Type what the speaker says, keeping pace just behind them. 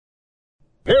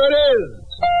Here it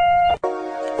is!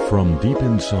 From deep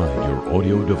inside your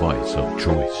audio device of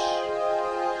choice.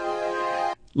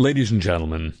 Ladies and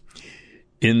gentlemen,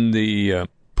 in the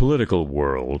political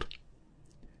world,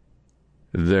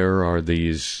 there are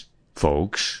these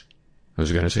folks, I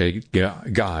was going to say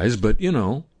guys, but you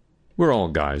know, we're all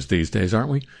guys these days,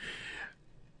 aren't we?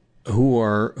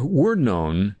 We're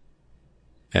known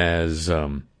as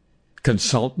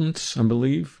consultants, I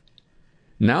believe.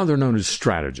 Now they're known as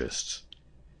strategists,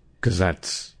 because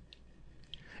that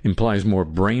implies more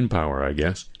brain power, I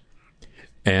guess.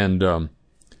 And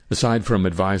aside from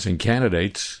advising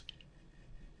candidates,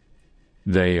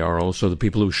 they are also the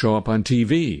people who show up on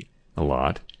TV a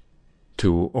lot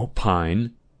to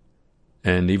opine,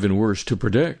 and even worse, to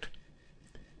predict.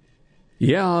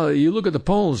 Yeah, you look at the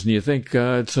polls and you think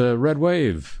it's a red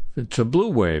wave, it's a blue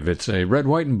wave, it's a red,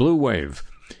 white, and blue wave.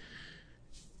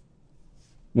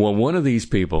 Well, one of these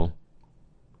people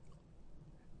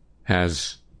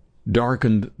has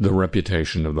darkened the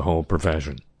reputation of the whole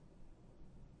profession.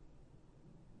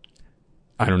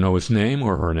 I don't know his name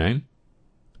or her name,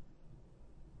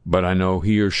 but I know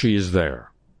he or she is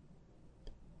there.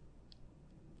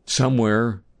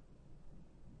 Somewhere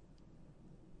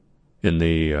in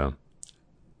the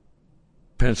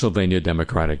Pennsylvania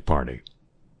Democratic Party.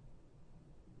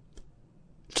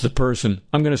 It's the person,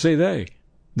 I'm going to say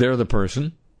they're the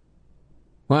person.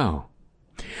 Wow.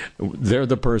 They're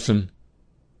the person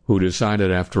who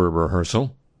decided after a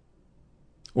rehearsal,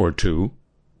 or 2,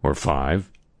 or 5,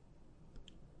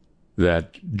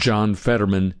 that John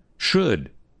Fetterman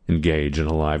should engage in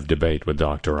a live debate with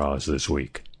Dr. Oz this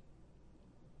week.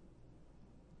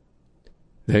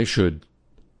 They should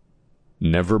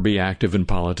never be active in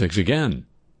politics again.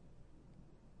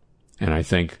 And I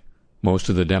think most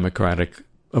of the Democratic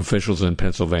officials in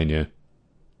Pennsylvania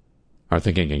are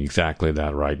thinking exactly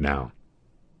that right now.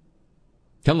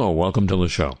 Hello, welcome to the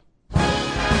show.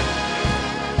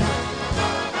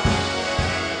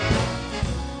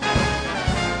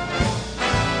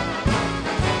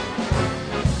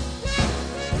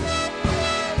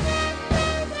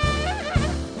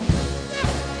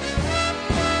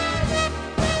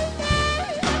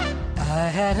 I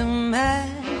had a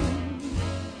man,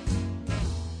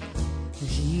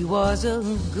 he was a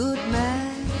good man.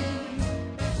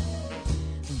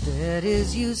 That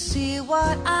is, you see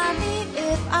what I mean,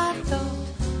 if I thought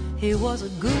he was a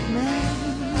good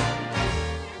man.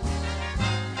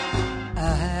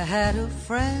 I had a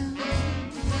friend,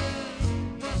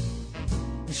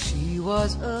 she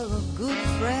was a good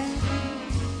friend.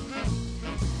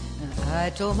 I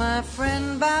told my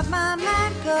friend about my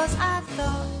man, 'cause I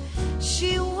thought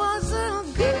she was a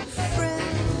good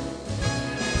friend.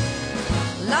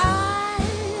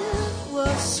 Life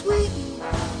was sweet,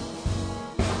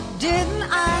 didn't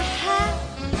I have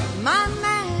my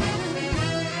man?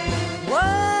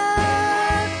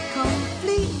 Work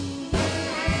complete,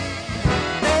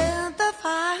 then the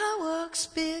fireworks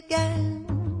began.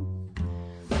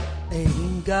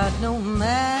 Ain't got no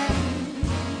man,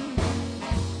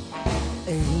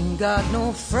 ain't got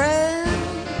no friend.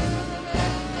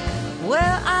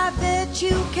 Well, I bet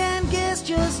you can guess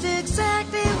just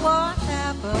exactly what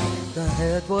happened.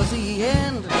 That was the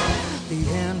end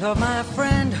of my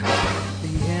friend,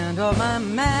 the end of my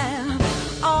man,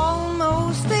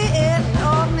 almost the end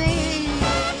of me.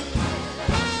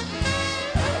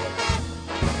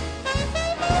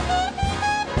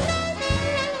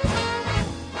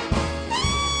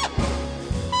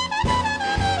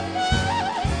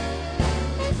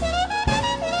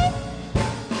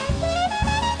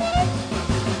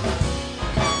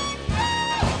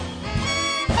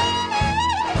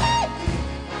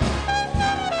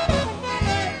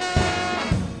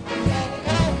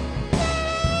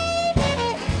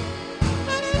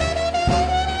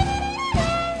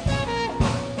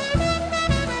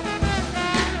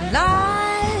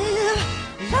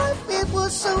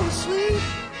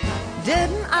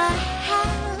 Didn't I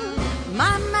have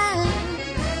my man?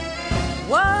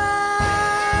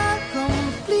 Work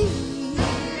complete,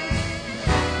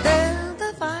 then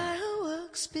the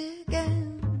fireworks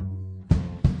began.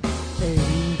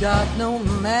 Ain't got no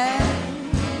man,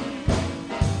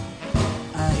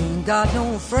 I ain't got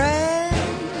no friend.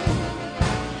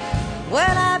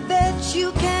 Well, I bet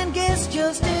you can guess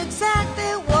just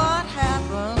exactly what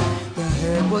happened.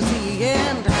 That was the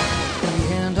end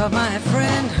of my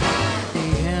friend,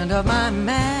 the end of my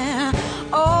man,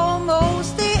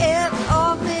 almost the end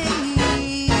of me.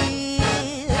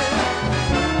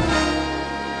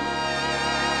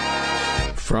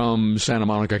 From Santa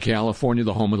Monica, California,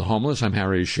 the home of the homeless, I'm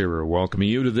Harry Shearer, welcoming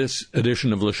you to this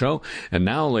edition of the show. And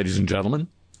now, ladies and gentlemen,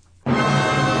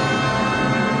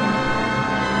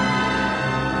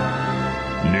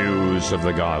 abuse of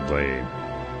the godly.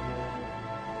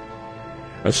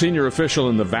 A senior official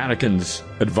in the Vatican's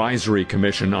Advisory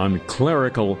Commission on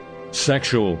Clerical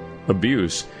Sexual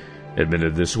Abuse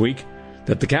admitted this week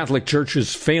that the Catholic Church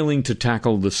is failing to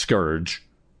tackle the scourge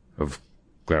of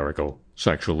clerical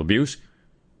sexual abuse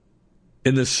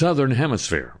in the southern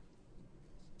hemisphere.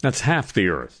 That's half the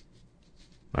earth,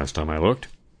 last time I looked.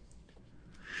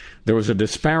 There was a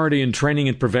disparity in training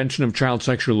and prevention of child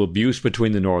sexual abuse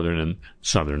between the northern and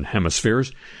southern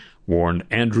hemispheres, warned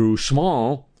Andrew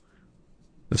Small,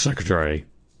 the secretary.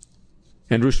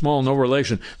 Andrew Small, no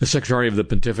relation, the secretary of the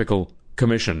Pontifical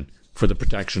Commission for the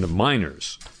Protection of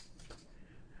Minors.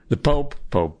 The Pope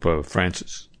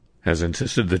Francis, has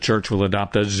insisted the Church will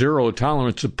adopt a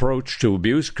zero-tolerance approach to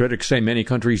abuse. Critics say many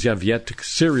countries have yet to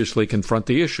seriously confront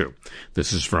the issue.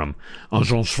 This is from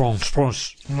Agence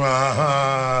France-Presse.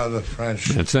 The French.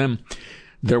 That's them.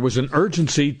 There was an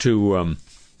urgency to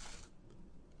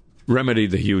remedy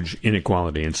the huge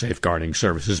inequality in safeguarding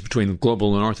services between the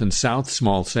global north and south,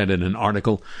 Small said in an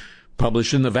article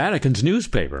published in the Vatican's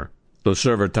newspaper,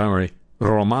 L'Osservatore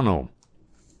Romano.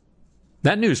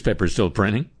 That newspaper is still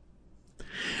printing.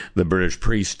 The British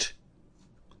priest,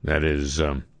 that is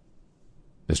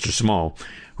Mr. Small,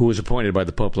 who was appointed by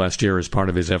the Pope last year as part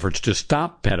of his efforts to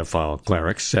stop pedophile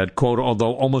clerics, said, quote,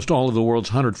 although almost all of the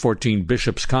world's 114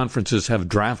 bishops' conferences have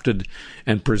drafted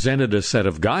and presented a set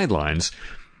of guidelines,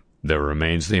 there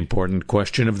remains the important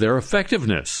question of their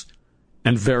effectiveness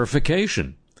and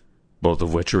verification, both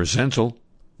of which are essential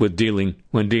when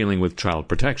dealing with child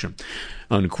protection.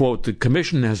 Unquote. The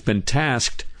Commission has been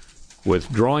tasked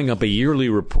with drawing up a yearly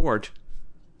report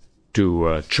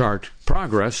to chart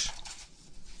progress.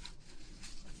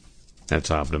 That's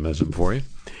optimism for you.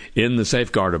 In the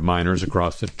safeguard of minors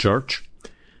across the Church,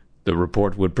 the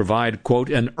report would provide, quote,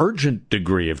 an urgent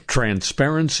degree of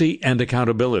transparency and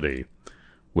accountability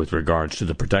with regards to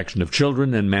the protection of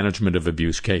children and management of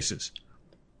abuse cases.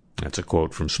 That's a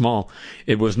quote from Small.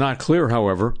 It was not clear,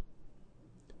 however,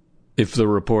 if the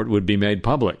report would be made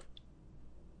public.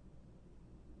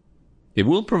 It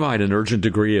will provide an urgent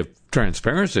degree of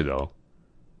transparency, though,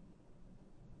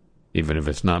 even if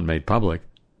it's not made public.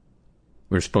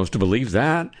 We're supposed to believe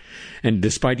that. And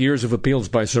despite years of appeals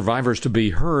by survivors to be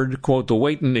heard, quote, the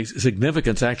weight and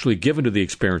significance actually given to the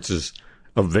experiences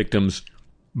of victims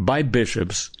by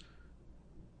bishops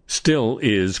still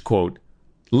is, quote,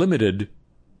 limited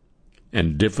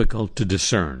and difficult to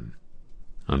discern,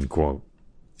 unquote.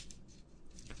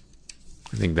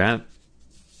 I think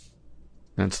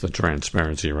that's the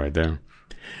transparency right there.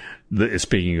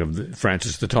 Speaking of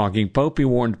Francis the Talking Pope, he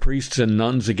warned priests and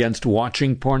nuns against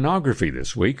watching pornography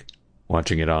this week,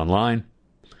 watching it online,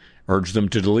 urged them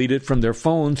to delete it from their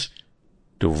phones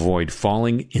to avoid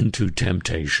falling into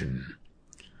temptation.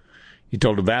 He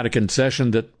told a Vatican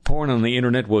session that porn on the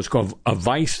internet was a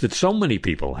vice that so many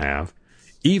people have,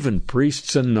 even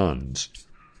priests and nuns,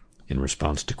 in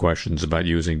response to questions about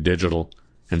using digital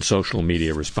and social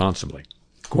media responsibly.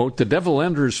 Quote, the devil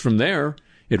enters from there.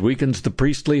 It weakens the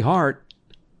priestly heart,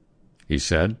 he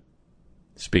said,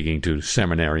 speaking to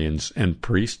seminarians and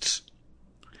priests.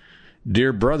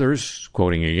 Dear brothers,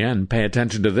 quoting again, pay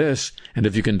attention to this, and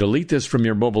if you can delete this from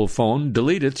your mobile phone,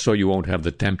 delete it so you won't have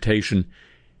the temptation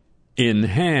in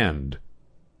hand,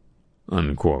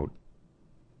 unquote.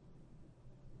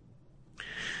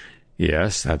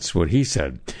 Yes, that's what he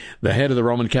said. The head of the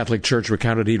Roman Catholic Church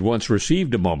recounted he'd once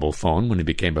received a mobile phone when he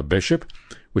became a bishop,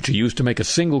 which he used to make a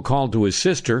single call to his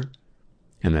sister,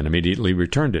 and then immediately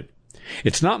returned it.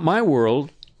 It's not my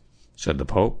world, said the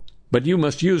Pope, but you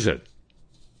must use it.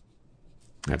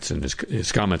 That's in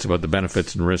his comments about the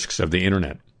benefits and risks of the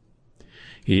Internet.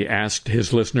 He asked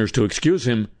his listeners to excuse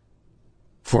him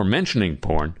for mentioning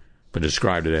porn, but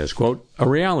described it as, quote, a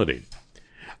reality.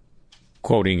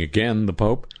 Quoting again the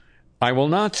Pope, I will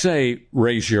not say,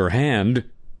 raise your hand,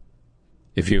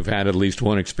 if you've had at least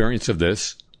one experience of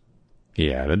this,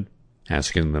 he added,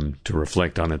 asking them to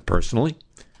reflect on it personally,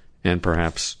 and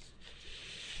perhaps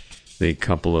the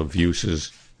couple of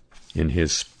uses in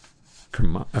his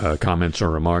comments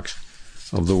or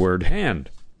remarks of the word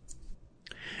hand.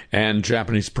 And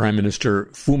Japanese Prime Minister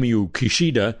Fumio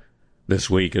Kishida this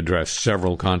week addressed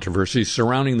several controversies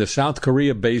surrounding the South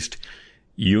Korea-based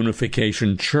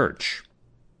Unification Church.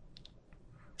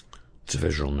 Its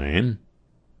official name.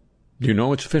 Do you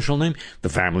know its official name? The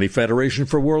Family Federation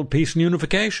for World Peace and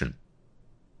Unification.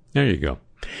 There you go.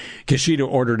 Kishida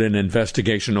ordered an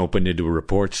investigation opened into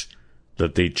reports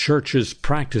that the church's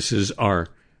practices are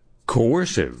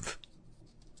coercive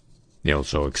He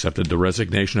also accepted the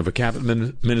resignation of a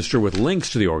cabinet minister with links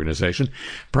to the organization,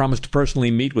 promised to personally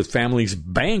meet with families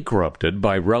bankrupted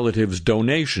by relatives'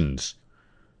 donations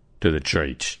to the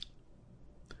church.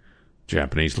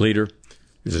 Japanese leader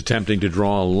is attempting to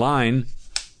draw a line,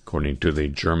 according to the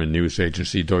German news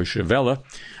agency Deutsche Welle,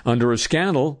 under a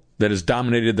scandal that has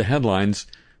dominated the headlines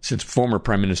since former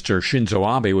Prime Minister Shinzo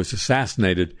Abe was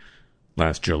assassinated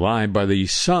last July by the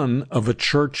son of a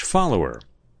church follower.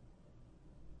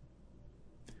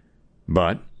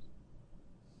 But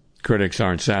critics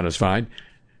aren't satisfied.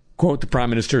 Quote, the Prime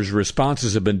Minister's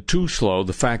responses have been too slow.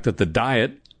 The fact that the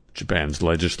Diet, Japan's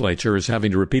legislature, is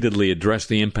having to repeatedly address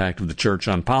the impact of the church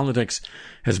on politics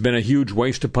has been a huge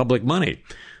waste of public money.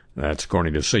 That's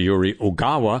according to Sayuri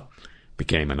Ogawa,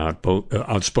 became an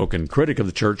outspoken critic of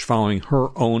the church following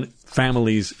her own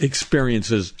family's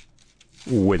experiences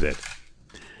with it.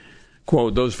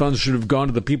 Quote, those funds should have gone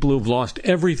to the people who have lost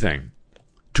everything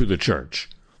to the church.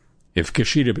 If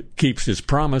Kishida keeps his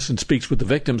promise and speaks with the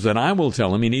victims, then I will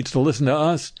tell him he needs to listen to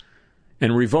us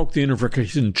and revoke the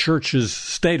Unification Church's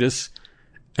status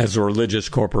as a religious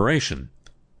corporation.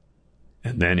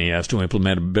 And then he has to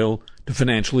implement a bill to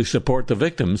financially support the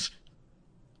victims,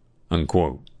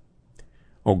 unquote.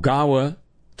 Ogawa,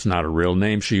 it's not a real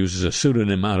name, she uses a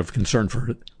pseudonym out of concern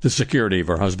for the security of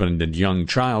her husband and young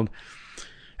child,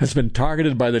 has been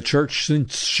targeted by the church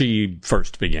since she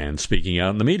first began speaking out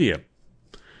in the media.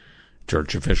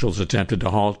 Church officials attempted to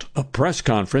halt a press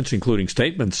conference, including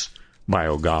statements by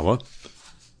Ogawa,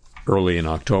 early in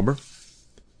October.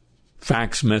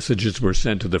 Fax messages were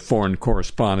sent to the Foreign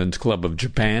Correspondents Club of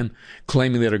Japan,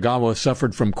 claiming that Ogawa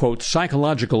suffered from, quote,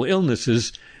 psychological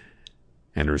illnesses,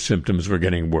 and her symptoms were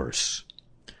getting worse.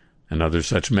 Another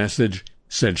such message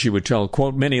said she would tell,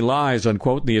 quote, many lies,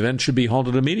 unquote, and the event should be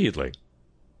halted immediately.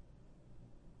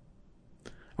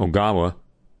 Ogawa,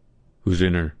 who's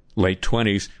in her late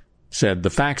 20s, said, the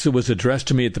fax that was addressed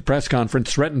to me at the press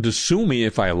conference threatened to sue me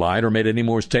if I lied or made any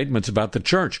more statements about the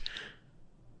church.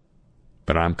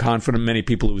 But I'm confident many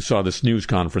people who saw this news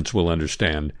conference will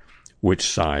understand which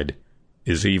side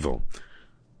is evil,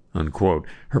 unquote.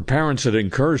 Her parents had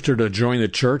encouraged her to join the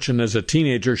church, and as a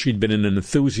teenager she'd been an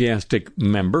enthusiastic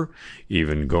member,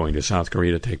 even going to South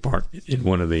Korea to take part in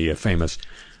one of the famous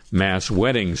mass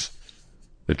weddings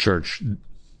the church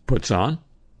puts on.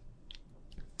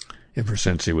 Ever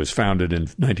since it was founded in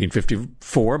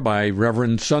 1954 by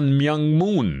Reverend Sun Myung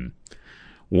Moon.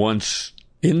 Once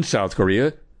in South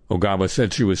Korea, Ogawa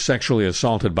said she was sexually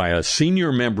assaulted by a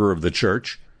senior member of the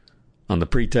church on the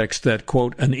pretext that,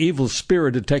 quote, an evil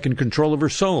spirit had taken control of her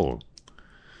soul,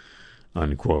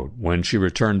 unquote. When she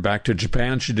returned back to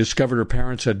Japan, she discovered her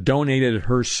parents had donated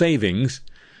her savings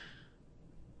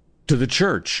to the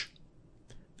church.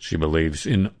 She believes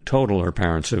in total her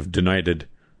parents have donated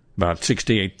about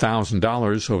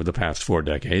 $68,000 over the past 4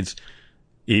 decades.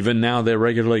 Even now, they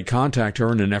regularly contact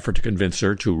her in an effort to convince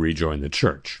her to rejoin the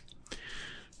church.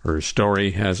 Her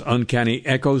story has uncanny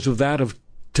echoes of that of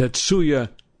Tetsuya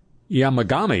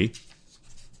Yamagami.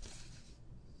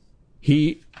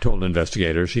 He told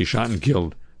investigators he shot and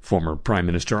killed former Prime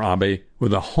Minister Abe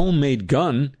with a homemade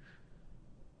gun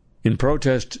in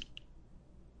protest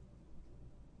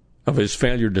of his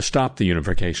failure to stop the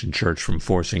Unification Church from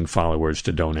forcing followers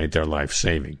to donate their life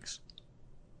savings.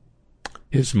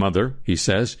 His mother, he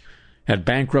says, had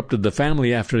bankrupted the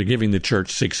family after giving the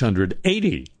church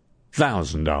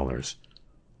 $680,000.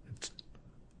 It's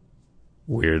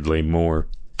weirdly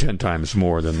 10 times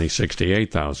more than the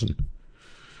 $68,000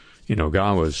 in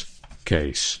Ogawa's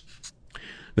case.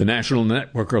 The National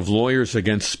Network of Lawyers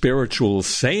Against Spiritual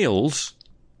Sales,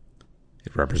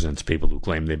 it represents people who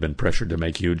claim they've been pressured to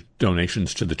make huge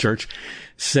donations to the church,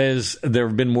 says there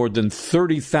have been more than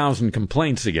 30,000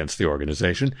 complaints against the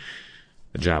organization.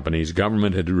 The Japanese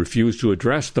government had refused to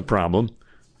address the problem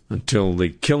until the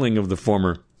killing of the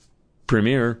former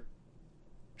premier,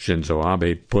 Shinzo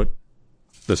Abe, put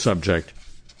the subject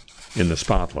in the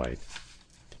spotlight.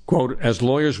 Quote, as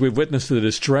lawyers, we've witnessed the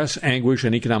distress, anguish,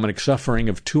 and economic suffering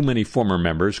of too many former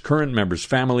members, current members'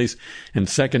 families, and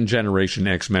second-generation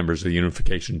ex-members of the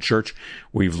Unification Church.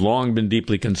 We've long been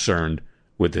deeply concerned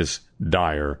with this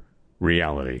dire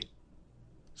reality,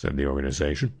 said the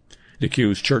organization. It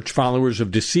accused church followers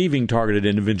of deceiving targeted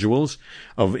individuals,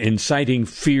 of inciting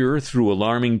fear through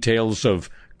alarming tales of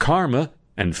karma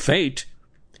and fate,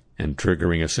 and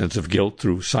triggering a sense of guilt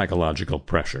through psychological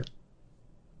pressure.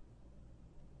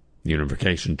 The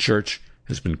Unification Church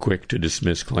has been quick to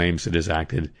dismiss claims it has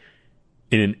acted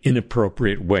in an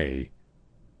inappropriate way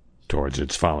towards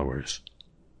its followers.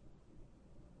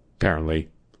 Apparently,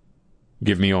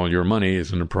 give me all your money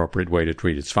is an appropriate way to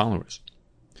treat its followers.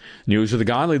 News of the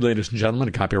Godly, ladies and gentlemen,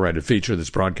 a copyrighted feature of this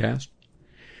broadcast.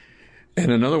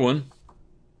 And another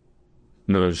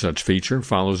such feature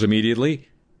follows immediately.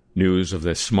 News of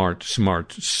the smart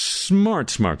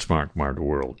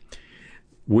world.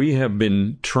 We have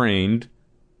been trained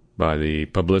by the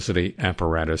publicity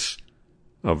apparatus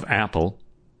of Apple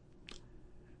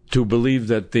to believe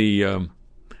that the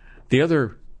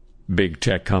other big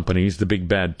tech companies, the big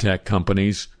bad tech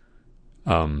companies,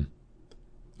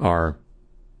 are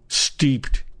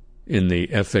steeped in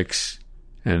the ethics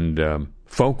and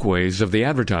folkways of the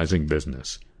advertising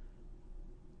business,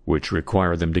 which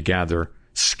require them to gather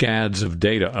scads of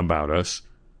data about us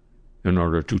in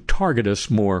order to target us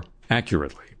more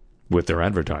accurately with their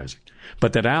advertising.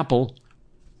 But that Apple,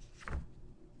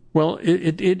 well,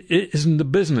 it isn't the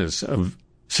business of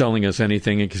selling us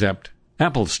anything except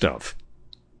Apple stuff.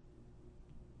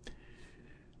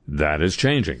 That is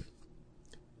changing.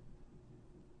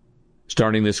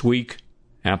 Starting this week,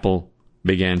 Apple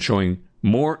began showing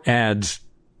more ads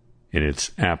in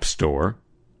its App Store.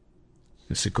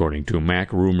 This according to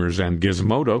Mac Rumors and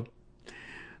Gizmodo.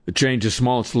 The change is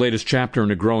small. It's the latest chapter in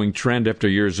a growing trend after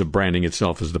years of branding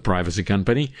itself as the privacy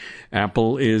company.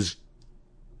 Apple is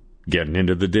getting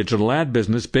into the digital ad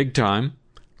business big time.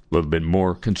 A little bit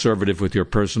more conservative with your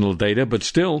personal data, but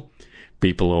still,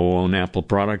 people who own Apple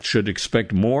products should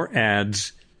expect more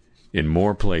ads in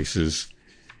more places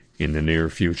in the near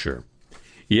future.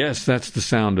 Yes, that's the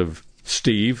sound of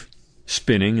Steve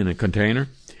spinning in a container.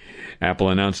 Apple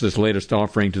announced this latest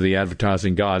offering to the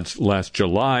advertising gods last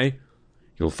July.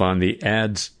 You'll find the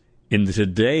ads in the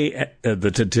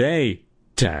Today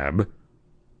tab.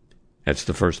 That's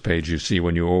the first page you see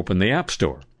when you open the App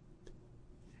Store.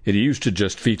 It used to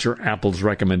just feature Apple's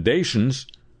recommendations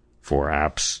for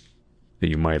apps that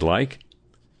you might like.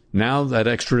 Now that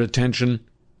extra attention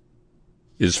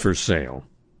is for sale.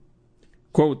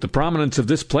 Quote, the prominence of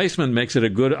this placement makes it a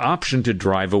good option to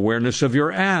drive awareness of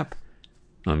your app,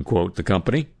 unquote, the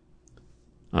company.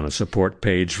 On a support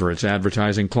page for its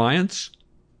advertising clients.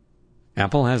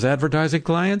 Apple has advertising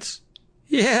clients?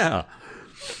 Yeah.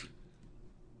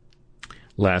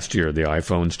 Last year, the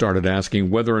iPhone started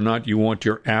asking whether or not you want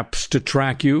your apps to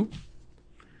track you.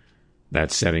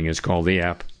 That setting is called the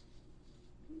App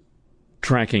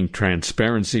Tracking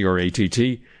Transparency, or ATT.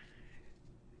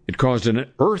 It caused an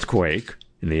earthquake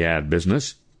in the ad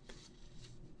business.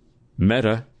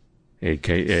 Meta,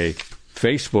 a.k.a.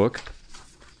 Facebook,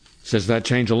 says that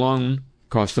change alone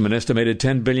cost them an estimated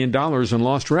 $10 billion in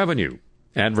lost revenue.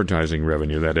 Advertising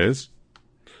revenue, that is.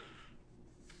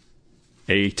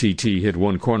 ATT hit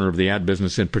one corner of the ad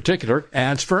business in particular,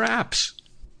 ads for apps.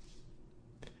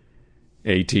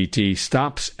 ATT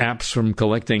stops apps from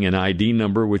collecting an ID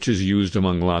number, which is used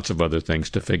among lots of other things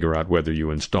to figure out whether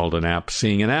you installed an app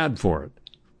seeing an ad for it.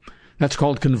 That's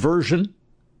called conversion.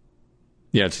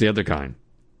 Yeah, it's the other kind.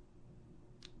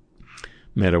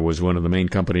 Meta was one of the main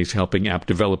companies helping app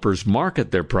developers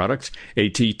market their products.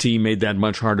 ATT made that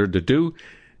much harder to do,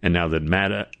 and now that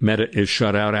Meta is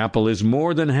shut out, Apple is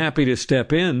more than happy to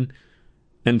step in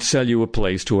and sell you a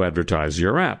place to advertise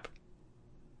your app.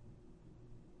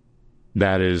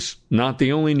 That is not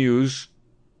the only news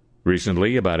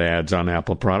recently about ads on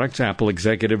Apple products. Apple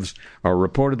executives are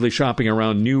reportedly shopping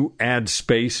around new ad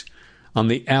space on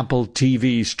the Apple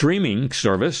TV streaming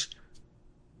service,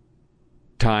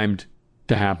 timed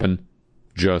to happen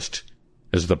just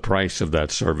as the price of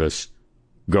that service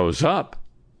goes up.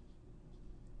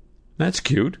 That's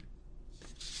cute.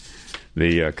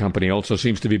 The company also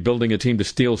seems to be building a team to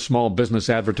steal small business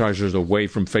advertisers away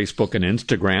from Facebook and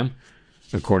Instagram,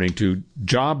 according to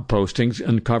job postings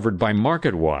uncovered by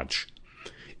MarketWatch.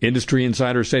 Industry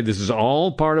insiders say this is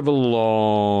all part of a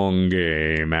long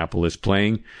game Apple is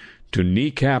playing to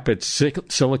kneecap its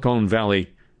Silicon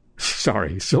Valley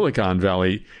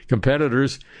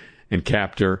competitors and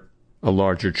capture a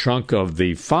larger chunk of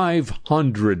the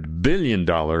 $500 billion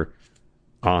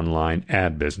online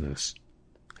ad business.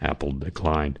 Apple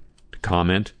declined to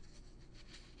comment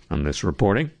on this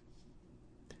reporting.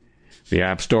 The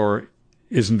App Store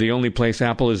isn't the only place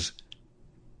Apple is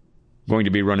going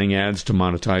to be running ads to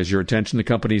monetize your attention. The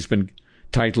company's been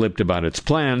tight-lipped about its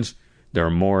plans. There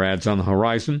are more ads on the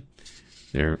horizon.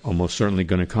 They're almost certainly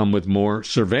going to come with more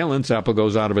surveillance. Apple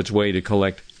goes out of its way to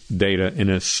collect data in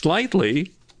a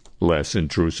slightly less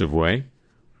intrusive way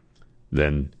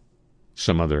than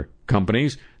some other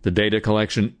companies. The data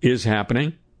collection is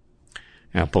happening.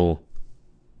 Apple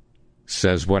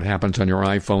says what happens on your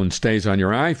iPhone stays on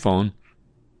your iPhone.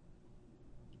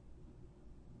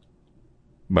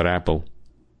 But Apple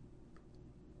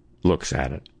looks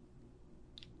at it.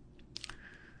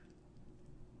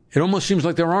 It almost seems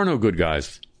like there are no good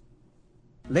guys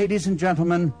Ladies and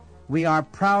gentlemen, we are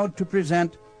proud to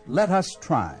present Let Us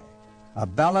Try, a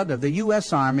ballad of the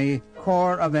U.S. Army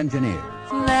Corps of Engineers.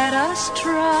 Let us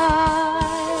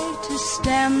try to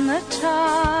stem the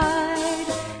tide,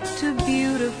 to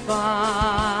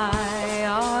beautify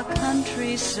our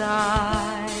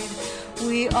countryside.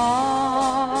 We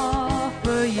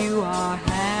offer you our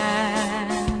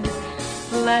hand.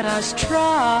 Let us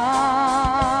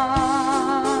try.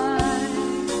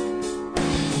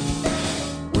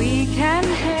 We can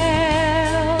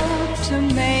help to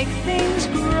make things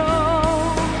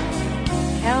grow,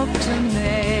 help to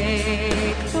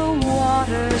make the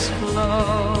waters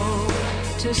flow,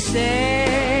 to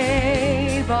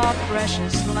save our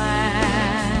precious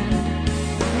land.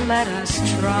 Let us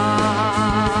try.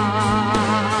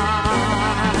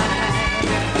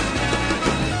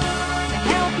 To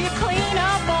help you clean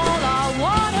up all our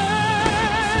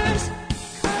waters,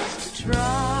 'cause to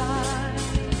try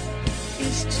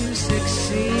is to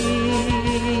succeed.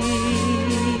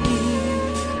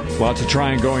 Lots of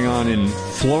trying going on in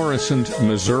Florissant,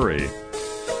 Missouri,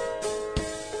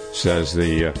 says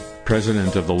the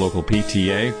president of the local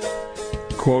PTA.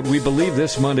 Quote, "We believe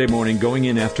this Monday morning going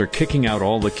in after kicking out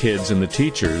all the kids and the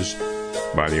teachers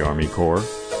by the Army Corps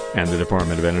and the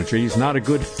Department of Energy is not a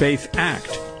good faith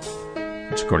act."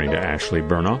 That's according to Ashley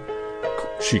Burnaugh.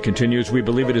 She continues, "We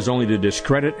believe it is only to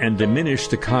discredit and diminish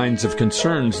the kinds of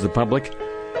concerns the public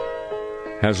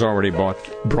has already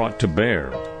brought to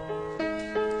bear.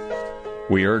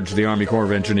 We urge the Army Corps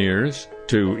of Engineers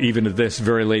to, even at this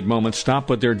very late moment,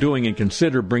 stop what they're doing and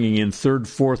consider bringing in third,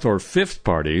 fourth, or fifth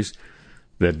parties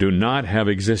that do not have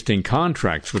existing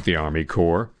contracts with the Army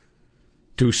Corps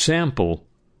to sample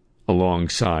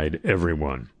alongside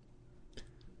everyone."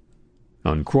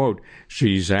 Unquote.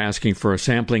 She's asking for a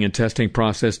sampling and testing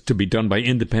process to be done by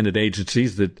independent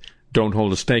agencies that don't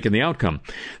hold a stake in the outcome.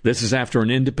 This is after an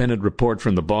independent report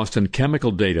from the Boston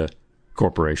Chemical Data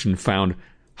Corporation found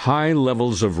high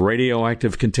levels of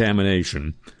radioactive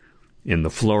contamination in the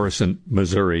Florissant,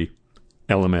 Missouri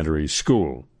elementary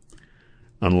school.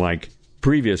 Unlike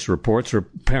previous reports where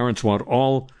parents want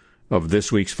all of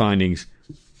this week's findings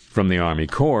from the Army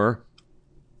Corps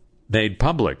made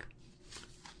public.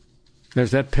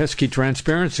 There's that pesky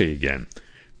transparency again.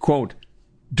 Quote,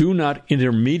 "Do not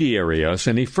intermediary us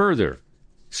any further,"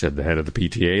 said the head of the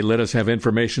PTA. "Let us have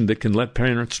information that can let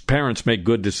parents make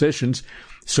good decisions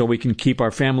so we can keep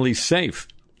our families safe."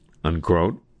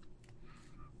 Unquote.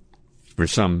 For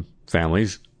some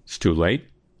families, it's too late,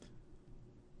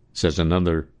 says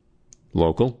another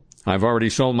local. "I've already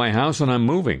sold my house and I'm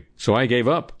moving, so I gave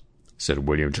up," said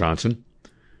William Johnson.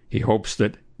 He hopes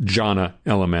that Jonna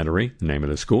Elementary, the name of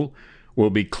the school, will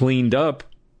be cleaned up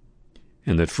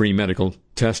and that free medical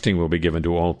testing will be given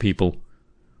to all people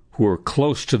who are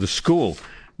close to the school.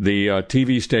 The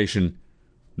TV station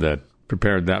that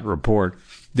prepared that report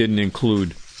didn't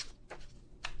include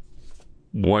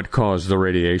what caused the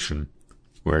radiation,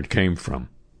 where it came from,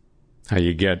 how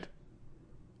you get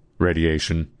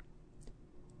radiation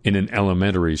in an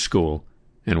elementary school,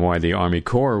 and why the Army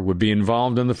Corps would be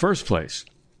involved in the first place,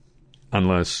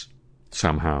 unless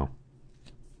somehow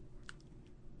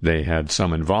they had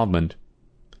some involvement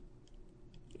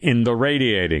in the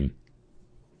radiating.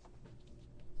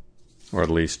 Or at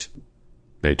least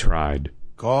they tried.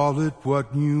 Call it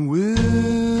what you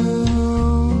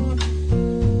will, a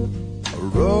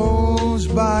rose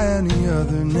by any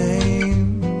other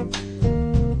name.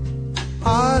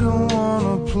 I don't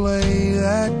want to play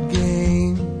that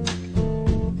game.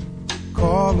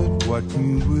 Call it what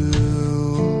you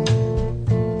will.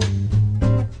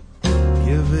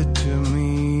 Give it to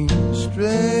me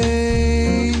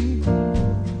straight.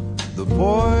 The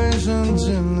poison's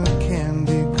in the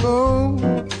candy coat.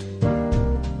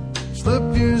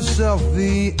 Slip yourself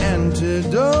the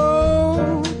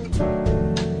antidote.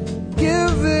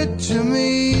 Give it to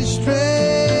me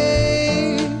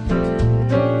straight.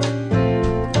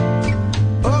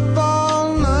 Up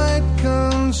all night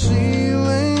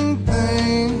concealing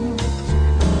things.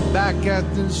 Back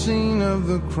at the scene of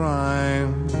the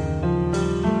crime.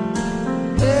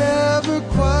 Never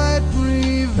quite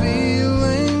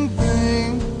revealing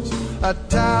things. A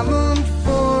talent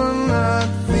for not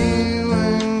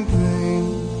feeling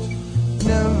things.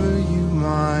 Never you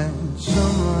mind,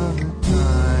 some other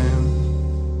time.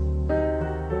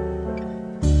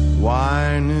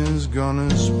 Wine is gonna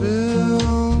spill.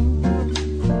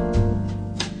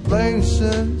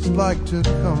 Places like to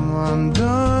come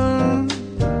undone.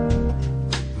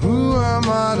 Who am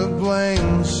I to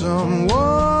blame someone?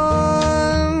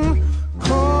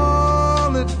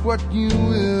 Call it what you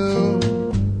will.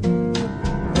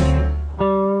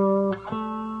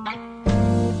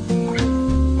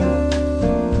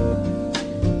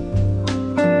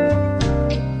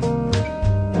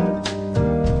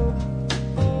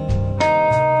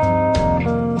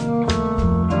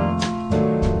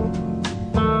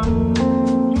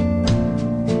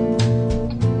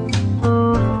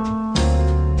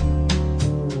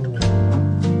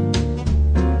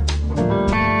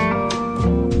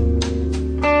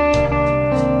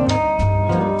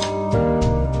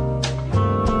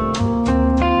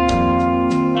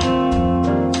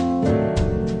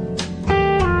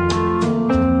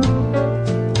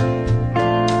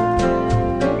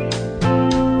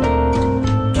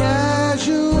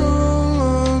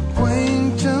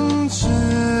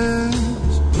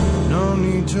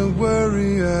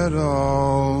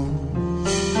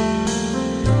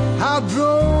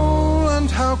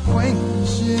 how quaint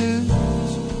this is.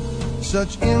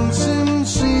 Such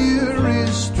insincere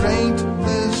restraint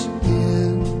this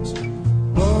is.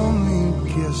 Blow me a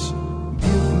kiss,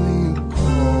 give me a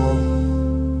call.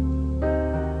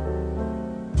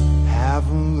 Have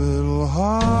a little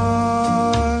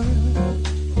heart.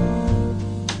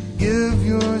 Give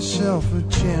yourself a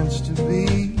chance to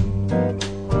be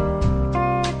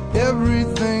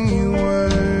everything you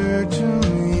were to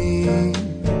me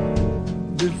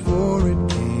before it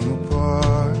came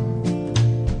apart.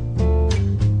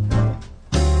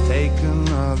 Take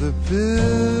another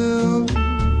pill,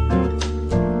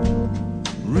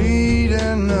 read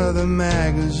another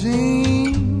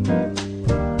magazine,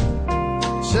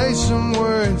 say some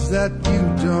words that you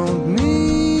don't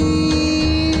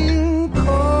mean,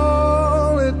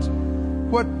 call it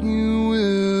what you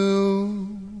will.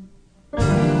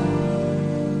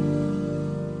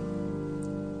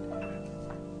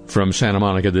 From Santa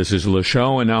Monica, this is Le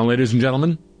Show, and now, ladies and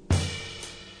gentlemen,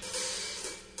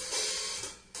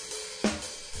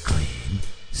 clean,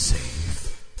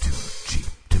 safe, too cheap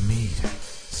to meter.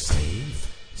 Safe,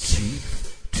 cheap,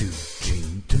 too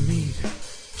cheap to meter.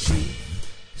 Cheap,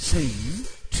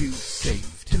 safe, too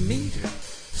safe to meter.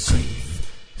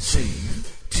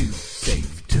 Safe, too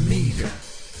safe to meter.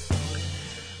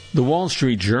 the Wall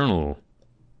Street Journal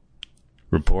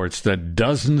reports that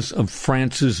dozens of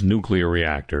France's nuclear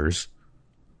reactors,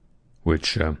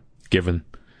 which, given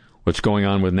what's going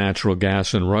on with natural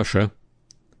gas in Russia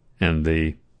and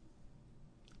the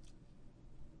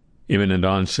imminent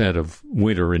onset of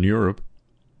winter in Europe,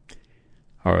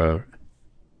 are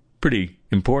pretty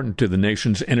important to the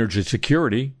nation's energy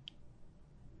security.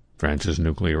 France's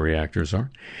nuclear reactors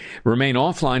remain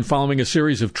offline following a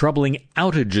series of troubling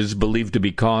outages believed to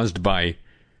be caused by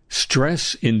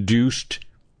stress-induced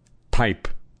pipe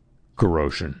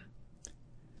corrosion.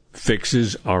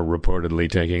 Fixes are reportedly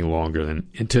taking longer than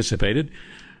anticipated,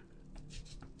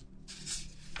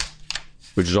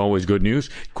 which is always good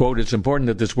news. Quote, "It's important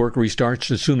that this work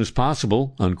restarts as soon as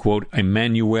possible," unquote,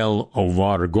 Emmanuel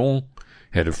Auvargon,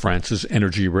 head of France's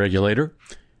energy regulator.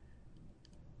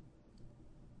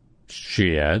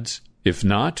 She adds, "If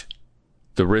not,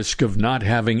 the risk of not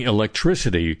having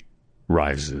electricity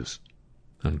rises,"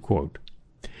 unquote.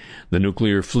 The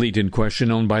nuclear fleet in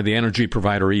question, owned by the energy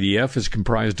provider EDF, is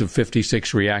comprised of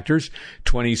 56 reactors,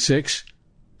 26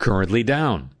 currently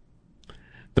down.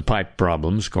 The pipe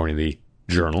problems, according to the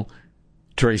Journal,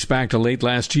 trace back to late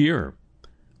last year,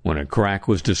 when a crack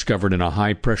was discovered in a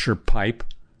high-pressure pipe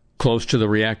close to the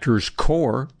reactor's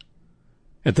core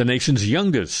at the nation's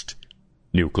youngest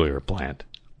nuclear plant.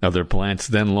 Other plants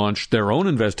then launched their own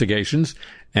investigations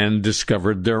and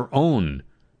discovered their own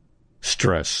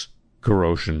stress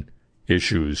corrosion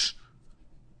issues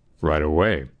right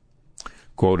away.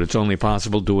 Quote, "It's only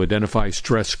possible to identify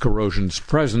stress corrosion's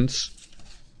presence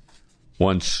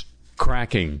once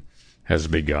cracking has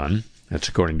begun." That's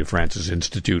according to France's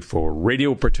Institute for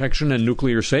Radio Protection and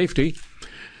Nuclear Safety.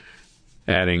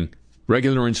 Adding,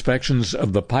 regular inspections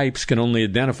of the pipes can only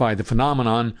identify the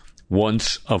phenomenon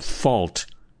once a fault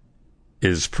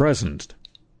is present.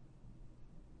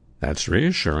 That's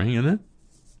reassuring, isn't it?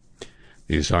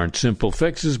 These aren't simple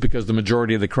fixes because the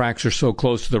majority of the cracks are so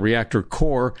close to the reactor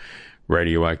core.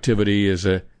 Radioactivity is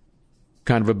a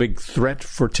kind of a big threat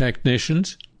for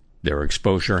technicians. Their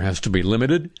exposure has to be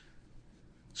limited.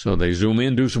 So they zoom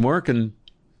in, do some work, and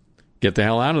get the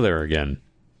hell out of there again.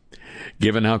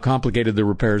 Given how complicated the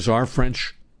repairs are,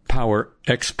 French power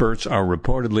experts are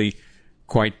reportedly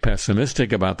quite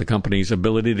pessimistic about the company's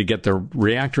ability to get their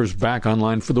reactors back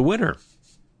online for the winter.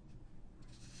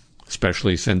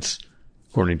 Especially since,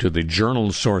 according to the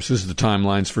Journal's sources, the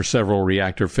timelines for several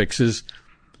reactor fixes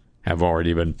have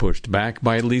already been pushed back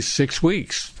by at least 6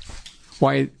 weeks.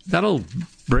 Why, that'll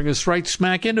bring us right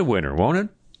smack into winter, won't it?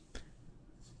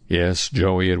 Yes,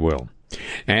 Joey, it will.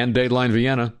 And Dateline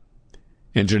Vienna,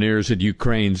 engineers at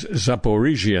Ukraine's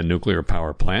Zaporizhia nuclear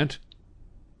power plant,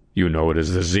 you know it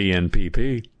as the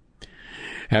ZNPP,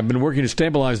 have been working to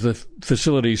stabilize the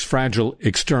facility's fragile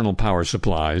external power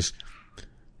supplies.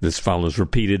 This follows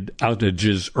repeated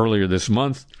outages earlier this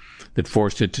month that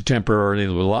forced it to temporarily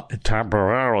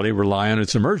rely on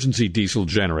its emergency diesel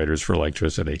generators for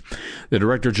electricity. The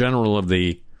Director General of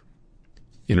the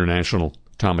International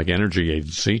Atomic Energy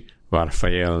Agency,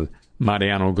 Rafael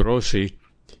Mariano Grossi,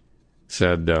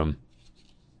 said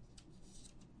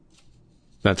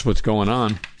that's what's going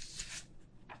on.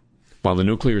 While the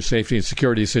nuclear safety and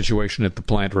security situation at the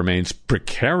plant remains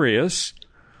precarious,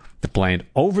 the plant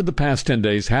over the past 10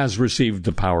 days has received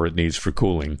the power it needs for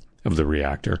cooling of the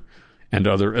reactor and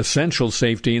other essential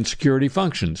safety and security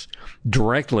functions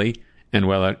directly and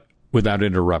without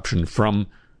interruption from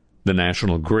the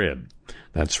national grid.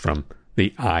 That's from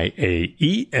the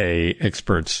IAEA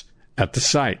experts at the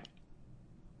site.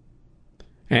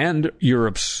 And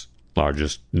Europe's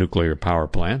largest nuclear power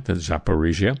plant, the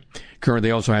Zaporizhia,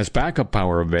 currently also has backup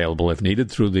power available if needed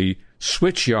through the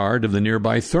switchyard of the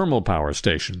nearby thermal power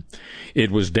station.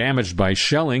 It was damaged by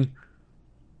shelling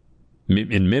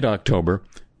in mid-October,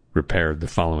 repaired the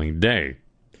following day.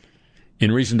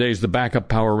 In recent days, the backup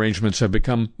power arrangements have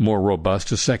become more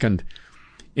robust. A second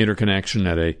interconnection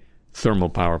at a thermal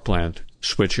power plant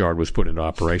switchyard was put into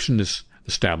operation. This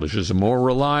establishes a more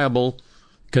reliable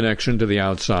connection to the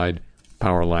outside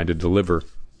power line to deliver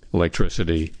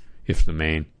electricity if the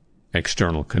main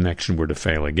external connection were to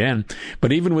fail again.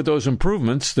 But even with those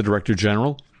improvements, the Director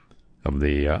General of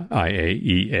the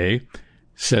IAEA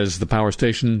says the power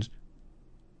station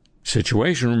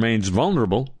situation remains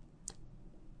vulnerable.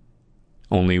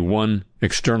 Only one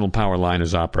external power line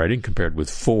is operating, compared with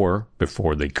 4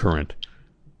 before the current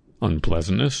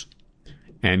unpleasantness,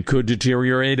 and could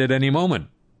deteriorate at any moment.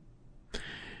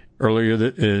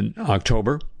 Earlier in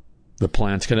October, the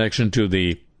plant's connection to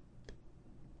the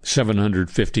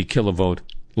 750 kilovolt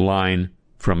line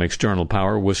from external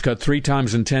power was cut 3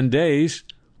 times in 10 days,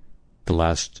 the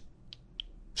last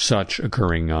such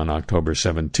occurring on October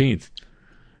 17th.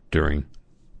 During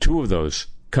 2 of those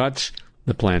cuts,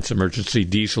 the plant's emergency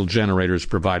diesel generators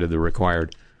provided the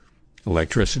required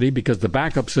electricity because the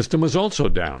backup system was also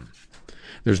down.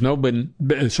 There's been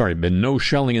no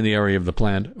shelling in the area of the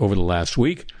plant over the last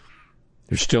week.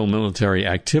 There's still military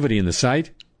activity in the site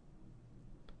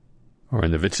or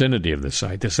in the vicinity of the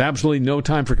site. There's absolutely no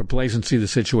time for complacency. The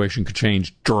situation could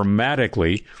change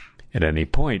dramatically at any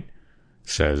point,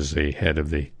 says the head of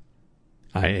the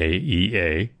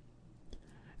IAEA.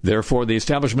 Therefore, the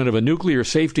establishment of a nuclear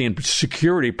safety and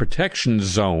security protection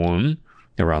zone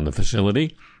around the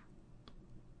facility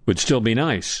would still be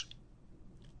nice.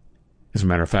 As a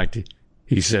matter of fact,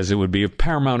 he says it would be of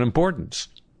paramount importance,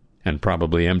 and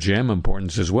probably MGM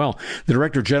importance as well. The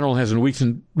Director General has in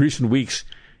recent weeks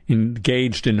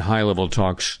engaged in high-level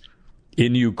talks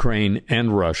in Ukraine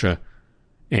and Russia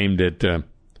aimed at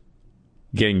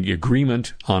getting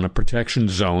agreement on a protection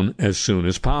zone as soon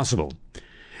as possible.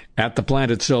 At the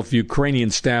plant itself, Ukrainian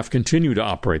staff continue to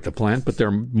operate the plant, but there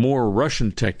are more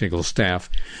Russian technical staff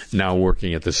now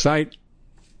working at the site,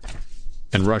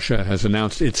 and Russia has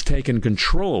announced it's taken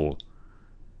control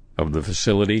of the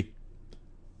facility,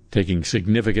 taking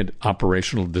significant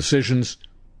operational decisions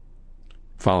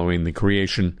following the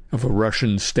creation of a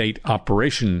Russian state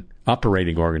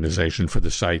operating organization for the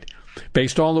site,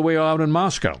 based all the way out in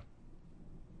Moscow.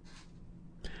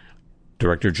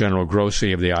 Director General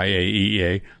Grossi of the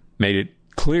IAEA made it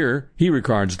clear he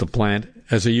regards the plant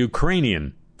as a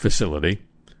Ukrainian facility.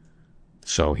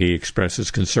 So he expresses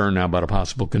concern now about a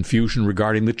possible confusion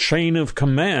regarding the chain of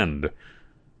command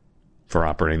for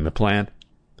operating the plant,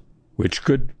 which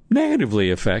could negatively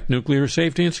affect nuclear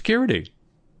safety and security.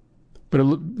 But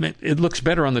it looks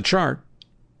better on the chart.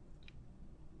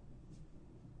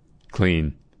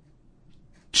 Clean,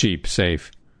 cheap,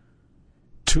 safe.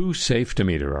 Too safe to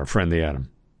meter, our friend the atom.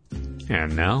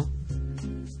 And now,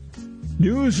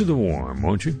 news of the warm,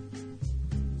 won't you?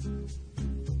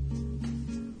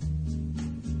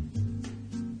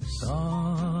 Soft,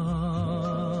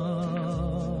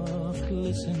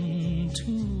 listen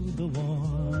to the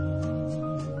warm.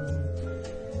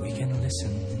 We can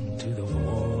listen to the warm.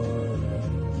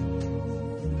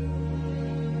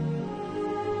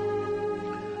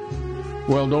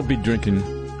 Well, don't be drinking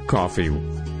coffee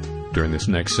during this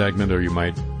next segment, or you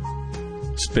might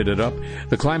spit it up.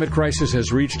 The climate crisis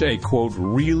has reached a, quote,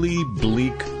 really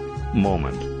bleak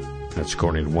moment. That's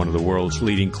according to one of the world's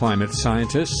leading climate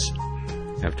scientists.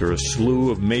 After a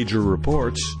slew of major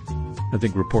reports, I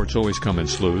think reports always come in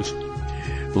slews,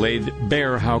 laid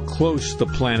bare how close the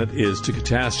planet is to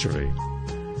catastrophe.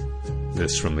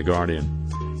 This from The Guardian.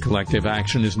 Collective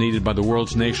action is needed by the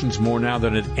world's nations more now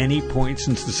than at any point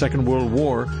since the Second World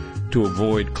War to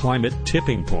avoid climate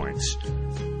tipping points.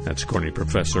 That's according to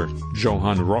Professor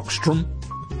Johan Rockström.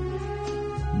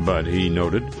 But he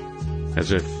noted,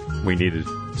 as if we needed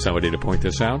somebody to point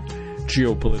this out,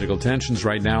 geopolitical tensions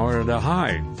right now are at a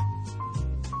high.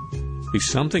 At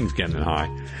least something's getting high.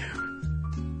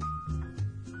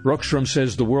 Rockström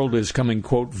says the world is coming,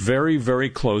 quote, very,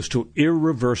 very close to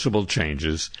irreversible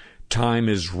changes. Time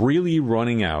is really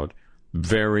running out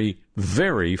very,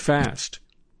 very fast.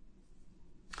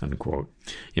 Unquote.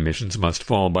 Emissions must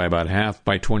fall by about half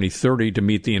by 2030 to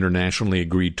meet the internationally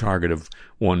agreed target of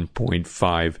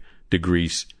 1.5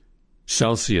 degrees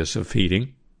Celsius of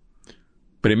heating.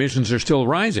 But emissions are still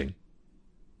rising.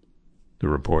 the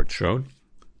report showed.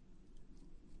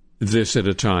 This at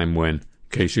a time when, in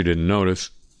case you didn't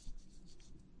notice,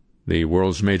 the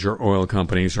world's major oil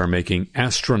companies are making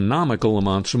astronomical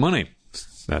amounts of money.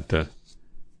 That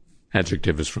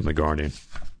adjective is from The Guardian.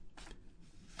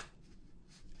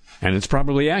 And it's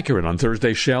probably accurate. On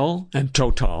Thursday, Shell and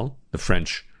Total, the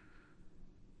French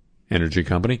energy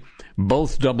company,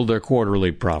 both doubled their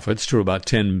quarterly profits to about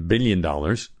 $10 billion.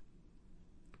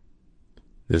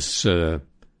 This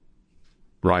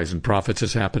rise in profits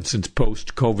has happened since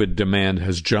post-COVID demand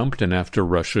has jumped and after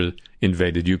Russia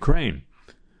invaded Ukraine.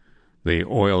 The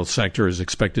oil sector is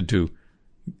expected to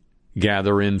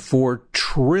gather in $4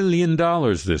 trillion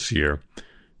this year,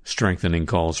 strengthening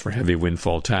calls for heavy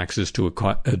windfall taxes to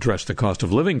address the cost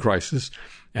of living crisis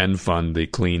and fund the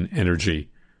clean energy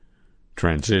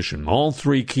transition. All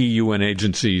three key UN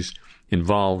agencies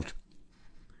involved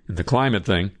in the climate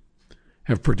thing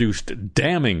have produced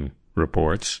damning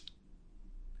reports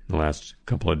in the last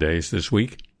couple of days this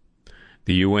week.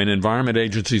 The UN Environment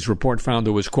Agency's report found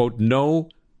there was, quote, no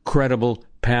credible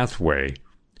pathway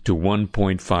to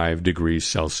 1.5 degrees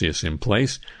Celsius in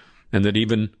place, and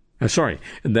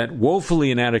that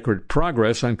woefully inadequate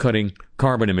progress on cutting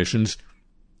carbon emissions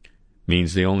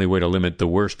means the only way to limit the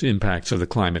worst impacts of the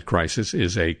climate crisis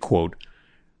is a, quote,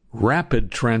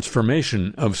 rapid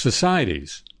transformation of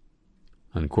societies,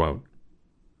 unquote.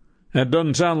 That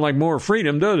doesn't sound like more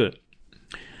freedom, does it?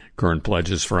 Current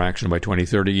pledges for action by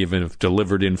 2030, even if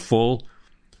delivered in full,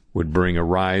 would bring a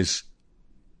rise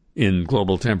in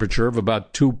global temperature of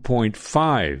about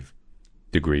 2.5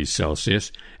 degrees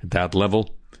Celsius. At that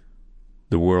level,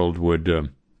 the world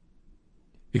would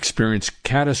experience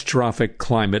catastrophic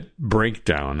climate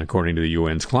breakdown, according to the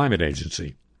UN's climate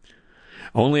agency.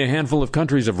 Only a handful of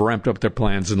countries have ramped up their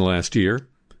plans in the last year,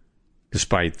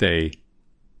 despite they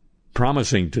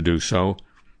promising to do so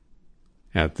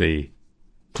at the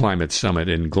climate summit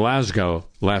in Glasgow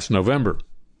last November.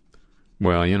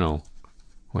 Well, you know,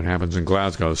 what happens in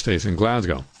Glasgow stays in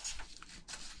Glasgow.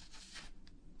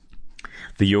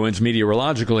 The UN's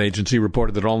meteorological agency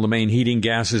reported that all the main heating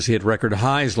gases hit record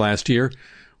highs last year,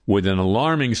 with an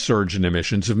alarming surge in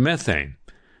emissions of methane.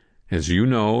 As you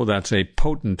know, that's a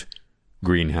potent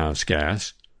greenhouse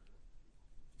gas,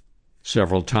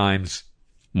 several times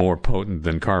more potent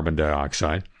than carbon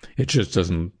dioxide. It just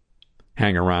doesn't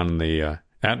hang around in the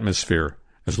atmosphere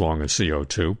as long as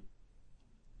CO2.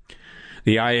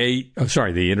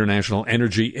 The International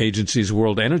Energy Agency's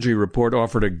World Energy Report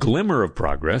offered a glimmer of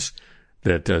progress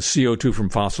that CO2 from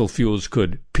fossil fuels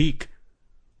could peak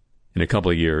in a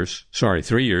couple of years,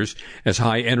 3 years, as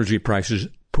high energy prices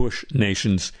push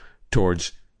nations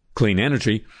towards clean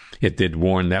energy. It did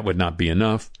warn that would not be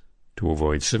enough to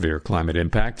avoid severe climate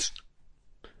impacts.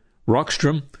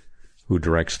 Rockström, who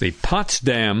directs the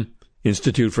Potsdam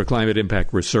Institute for Climate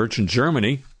Impact Research in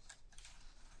Germany,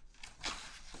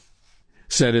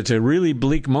 said it's a really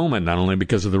bleak moment, not only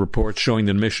because of the reports showing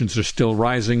that emissions are still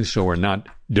rising, so we're not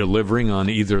delivering on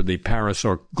either the Paris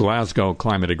or Glasgow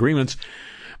climate agreements,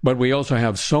 but we also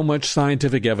have so much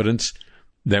scientific evidence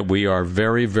that we are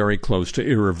very, very close to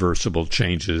irreversible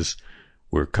changes.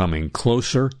 We're coming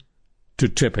closer to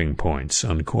tipping points,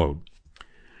 unquote.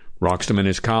 Rockström and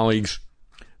his colleagues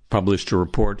published a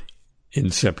report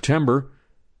in September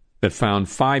that found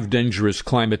 5 dangerous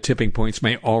climate tipping points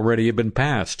may already have been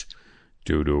passed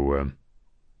due to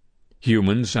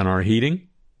humans and our heating,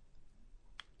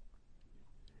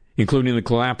 including the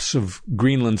collapse of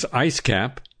Greenland's ice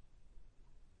cap.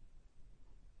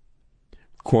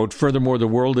 Quote, furthermore, the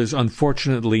world is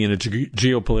unfortunately in a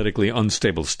geopolitically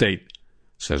unstable state,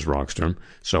 says Rockström.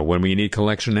 So when we need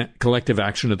collective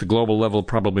action at the global level,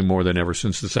 probably more than ever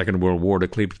since the Second World War,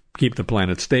 to keep the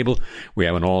planet stable, we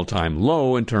have an all-time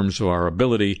low in terms of our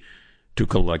ability to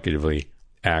collectively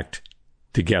act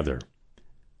together.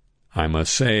 I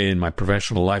must say, in my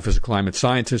professional life as a climate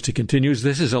scientist, he continues,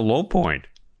 this is a low point.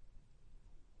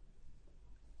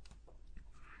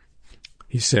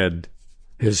 He said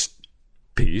his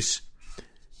piece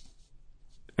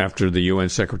after the UN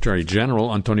Secretary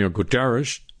General, Antonio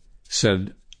Guterres,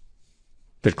 said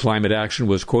that climate action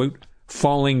was, quote,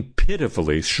 falling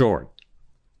pitifully short.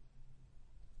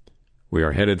 We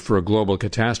are headed for a global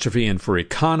catastrophe and for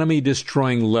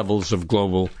economy-destroying levels of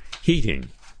global heating,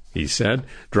 he said.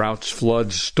 Droughts,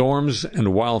 floods, storms,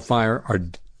 and wildfire are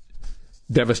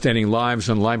devastating lives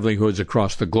and livelihoods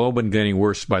across the globe and getting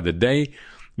worse by the day.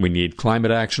 We need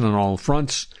climate action on all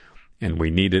fronts, and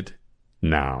we need it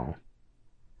now.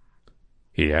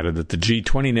 He added that the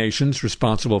G20 nations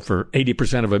responsible for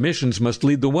 80% of emissions must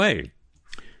lead the way.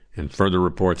 And further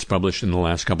reports published in the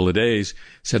last couple of days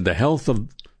said the health of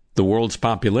The world's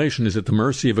population is at the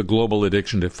mercy of a global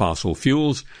addiction to fossil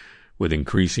fuels, with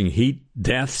increasing heat,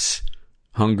 deaths,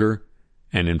 hunger,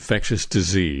 and infectious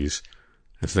disease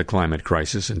as the climate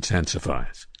crisis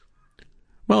intensifies.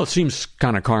 Well, it seems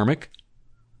kind of karmic.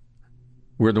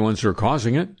 We're the ones who are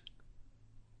causing it.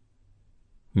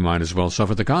 We might as well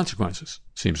suffer the consequences.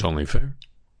 Seems only fair.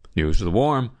 News of the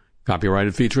Warm,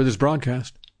 copyrighted feature of this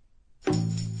broadcast.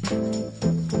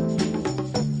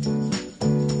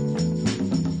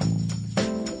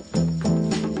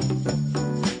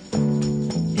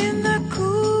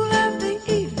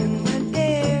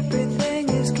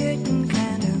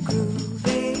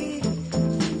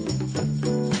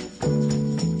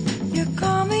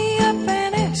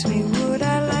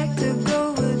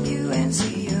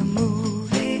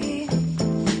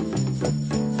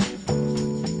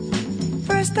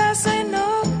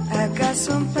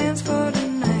 Some plans for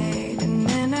tonight, and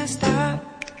then I stop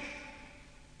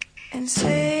and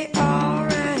say,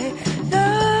 alright,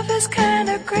 love is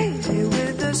kinda crazy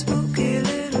with a spooky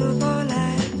little boy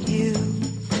like you.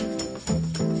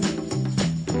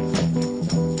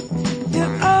 You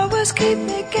always keep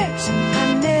me guessing,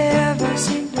 I never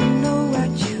seem to know what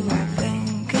you are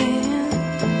thinking.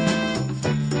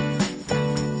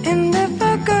 And if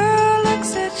a girl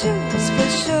looks at you, it's for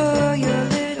sure your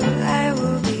little eye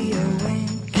will be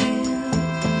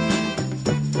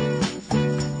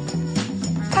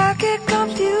get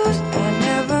confused, I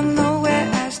never know where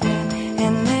I stand,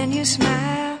 and then you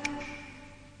smile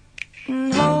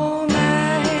and hold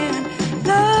my hand.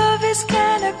 Love is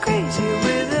kinda crazy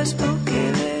with a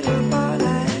spooky little boy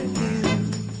like you.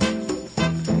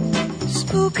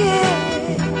 Spooky.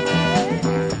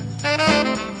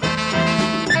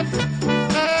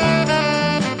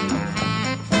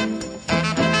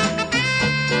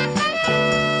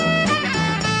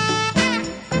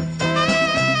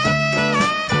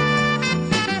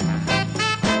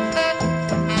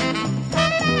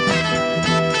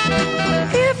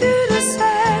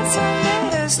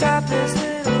 Stop this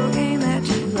little game that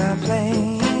you are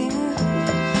playing.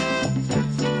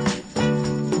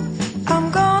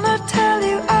 I'm gonna tell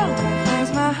you all the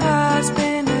things my heart's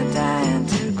been dying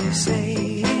to be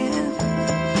saying.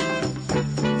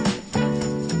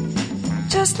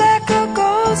 Just like a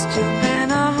ghost, you've been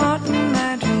a haunting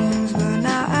my dreams, but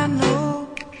now I know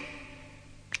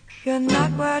you're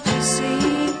not what you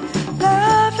seem.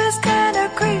 Love is kinda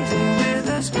crazy with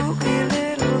a spooky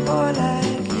little boy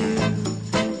like you.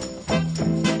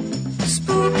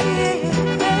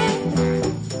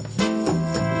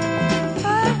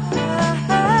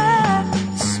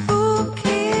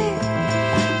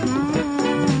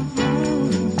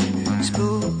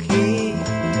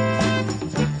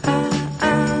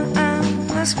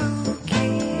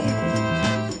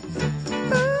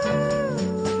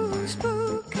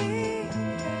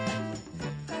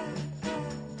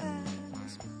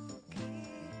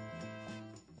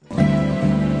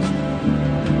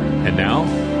 And now,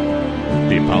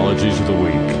 the apologies of the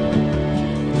week.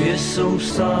 We're so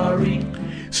sorry.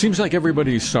 Seems like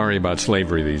everybody's sorry about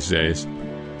slavery these days.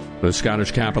 The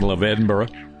Scottish capital of Edinburgh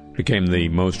became the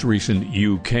most recent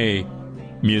UK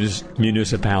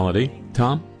municipality.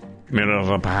 Tom?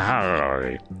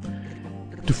 Municipality.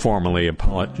 To formally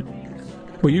apologize.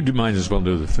 Well, you might as well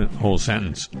do the whole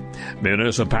sentence.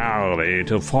 Municipality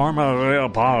to formally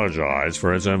apologize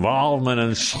for its involvement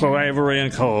in slavery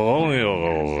and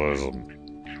colonialism.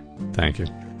 Thank you.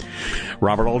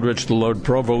 Robert Aldrich, the Lord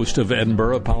Provost of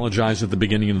Edinburgh, apologized at the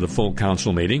beginning of the full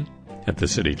council meeting at the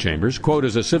city chambers. Quote,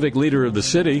 as a civic leader of the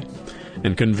city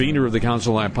and convener of the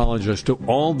council, I apologize to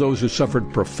all those who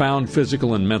suffered profound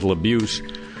physical and mental abuse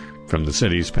from the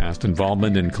city's past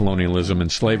involvement in colonialism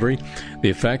and slavery. The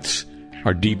effects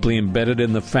are deeply embedded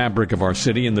in the fabric of our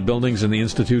city, in the buildings and the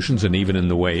institutions, and even in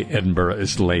the way Edinburgh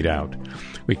is laid out.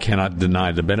 We cannot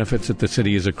deny the benefits that the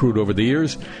city has accrued over the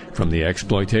years from the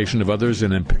exploitation of others,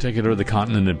 and in particular the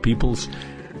continent and peoples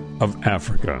of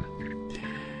Africa.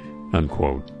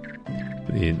 Unquote.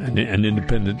 An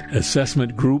independent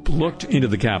assessment group looked into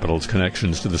the capital's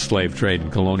connections to the slave trade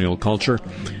and colonial culture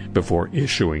before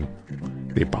issuing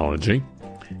the apology.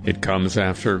 It comes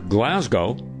after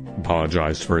Glasgow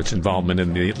apologized for its involvement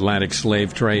in the Atlantic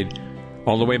slave trade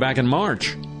all the way back in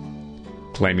March,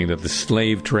 claiming that the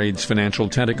slave trade's financial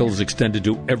tentacles extended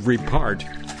to every part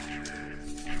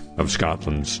of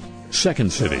Scotland's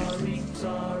second city.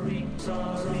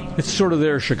 It's sort of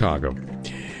their Chicago.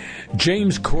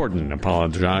 James Corden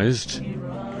apologized,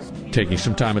 taking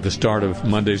some time at the start of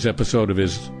Monday's episode of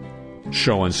his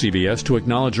show on CBS to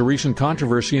acknowledge a recent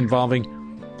controversy involving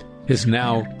his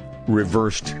now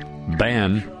reversed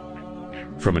ban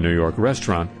from a New York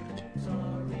restaurant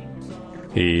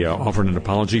He offered an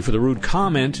apology for the rude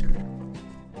comment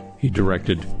he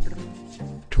directed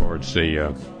towards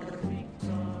the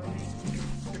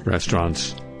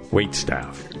restaurant's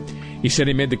waitstaff. He said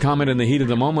he made the comment in the heat of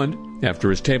the moment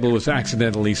after his table was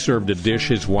accidentally served a dish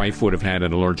his wife would have had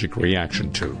an allergic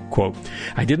reaction to. Quote,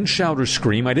 "I didn't shout or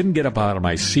scream. I didn't get up out of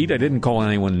my seat. I didn't call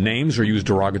anyone names or use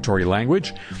derogatory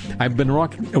language. I've been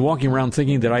walking around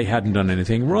thinking that I hadn't done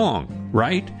anything wrong,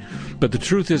 right? But the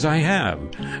truth is I have.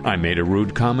 I made a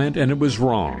rude comment and it was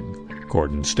wrong,"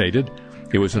 Corden stated.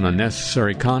 "It was an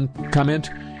unnecessary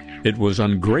comment. It was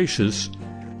ungracious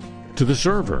to the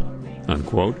server,"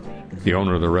 unquote. The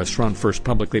owner of the restaurant first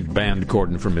publicly banned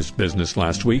Corden from his business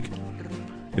last week.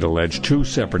 It alleged 2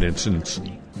 separate incidents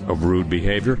of rude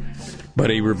behavior,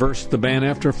 but he reversed the ban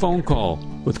after a phone call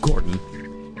with Corden,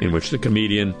 in which the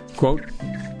comedian, quote,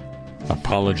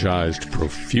 apologized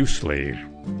profusely.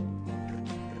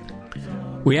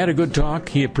 "We had a good talk.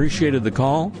 He appreciated the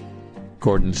call,"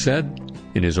 Corden said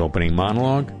in his opening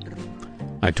monologue.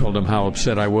 "I told him how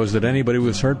upset I was that anybody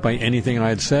was hurt by anything I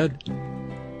had said.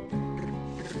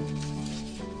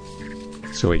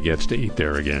 So he gets to eat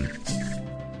there again."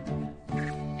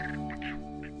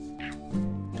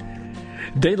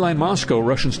 Dateline Moscow,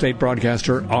 Russian state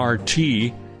broadcaster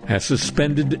RT has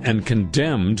suspended and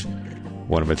condemned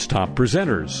one of its top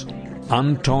presenters,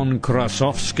 Anton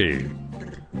Krasovsky.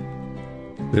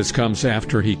 This comes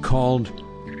after he called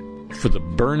for the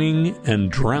burning and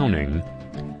drowning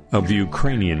of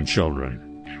Ukrainian children.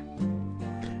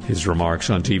 His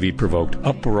remarks on TV provoked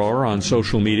uproar on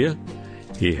social media.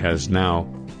 He has now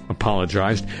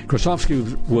apologized.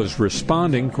 Krasovsky was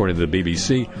responding, according to the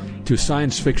BBC, to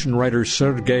science fiction writer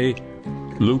Sergei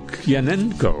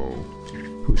Lukyanenko,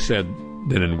 who said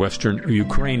that in Western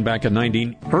Ukraine back in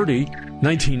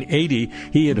 1980,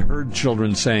 he had heard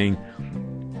children saying,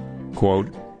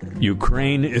 quote,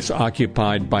 "Ukraine is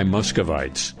occupied by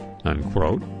Muscovites,"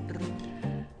 unquote.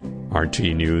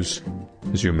 RT News,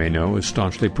 as you may know, is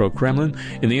staunchly pro-Kremlin.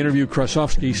 In the interview,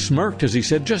 Krasovsky smirked as he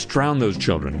said, "Just drown those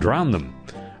children. Drown them."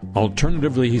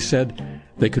 Alternatively, he said,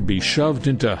 they could be shoved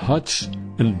into huts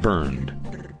and burned.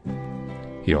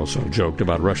 He also joked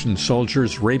about Russian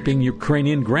soldiers raping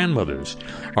Ukrainian grandmothers.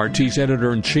 RT's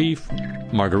editor-in-chief,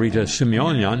 Margarita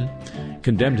Simonyan,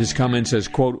 condemned his comments as,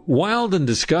 quote, "wild and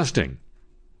disgusting."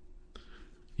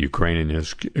 Ukraine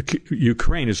has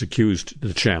accused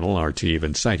the channel, RT, of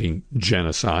inciting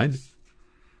genocide.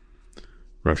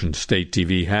 Russian state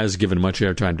TV has given much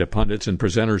airtime to pundits and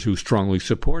presenters who strongly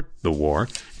support the war,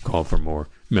 call for more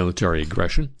military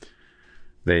aggression.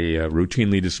 They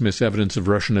routinely dismiss evidence of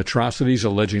Russian atrocities,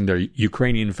 alleging they're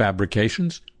Ukrainian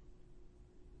fabrications.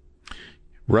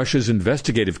 Russia's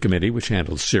investigative committee, which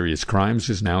handles serious crimes,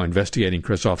 is now investigating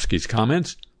Krasovsky's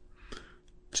comments.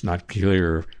 It's not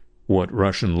clear what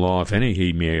Russian law, if any,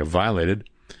 he may have violated.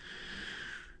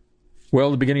 Well,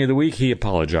 at the beginning of the week, he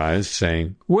apologized,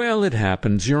 saying, "Well, it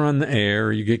happens. You're on the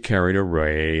air, you get carried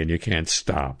away, and you can't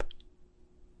stop."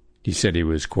 He said he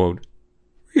was, quote,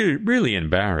 really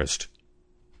embarrassed.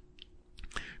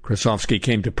 Krasovsky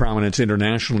came to prominence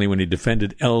internationally when he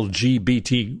defended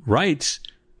LGBT rights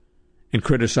and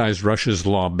criticized Russia's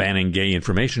law banning gay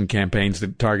information campaigns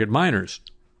that target minors.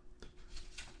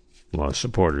 Law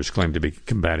supporters claim to be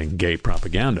combating gay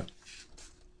propaganda.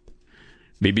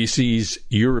 BBC's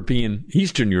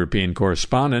Eastern European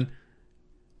correspondent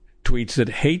tweets that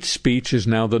hate speech is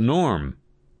now the norm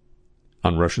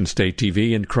on Russian state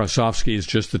TV, and Krasovsky is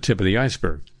just the tip of the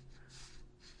iceberg.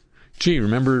 Gee,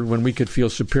 remember when we could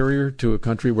feel superior to a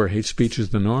country where hate speech is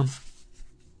the norm?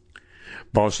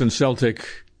 Boston Celtic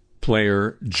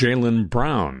player Jaylen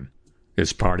Brown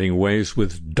is parting ways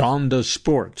with Donda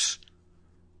Sports.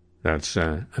 That's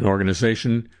an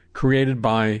organization created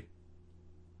by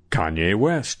Kanye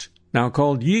West, now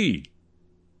called Ye.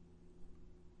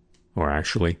 Or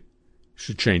actually,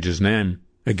 should change his name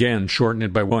again, shorten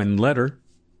it by one letter.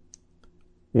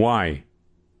 Why?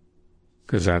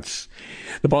 Because that's...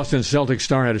 The Boston Celtics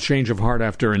star had a change of heart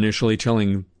after initially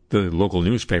telling the local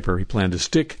newspaper he planned to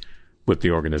stick with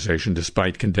the organization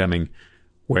despite condemning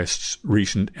West's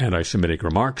recent anti-Semitic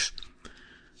remarks.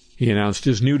 He announced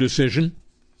his new decision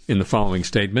in the following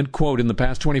statement, quote, "In the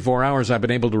past 24 hours, I've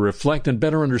been able to reflect and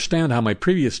better understand how my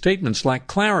previous statements lack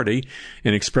clarity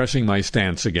in expressing my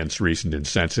stance against recent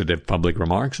insensitive public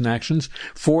remarks and actions.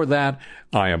 For that,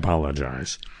 I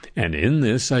apologize. And in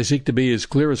this, I seek to be as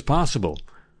clear as possible.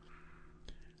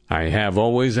 I have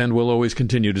always and will always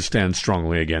continue to stand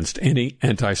strongly against any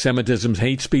anti-Semitism,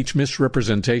 hate speech,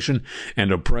 misrepresentation, and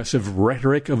oppressive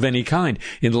rhetoric of any kind.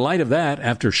 In light of that,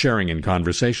 after sharing in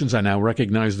conversations, I now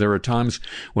recognize there are times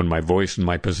when my voice and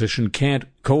my position can't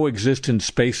coexist in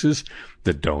spaces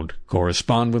that don't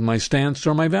correspond with my stance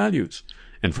or my values.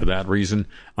 And for that reason,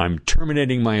 I'm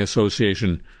terminating my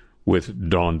association with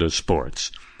Donda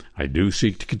Sports. I do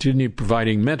seek to continue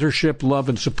providing mentorship, love,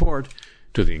 and support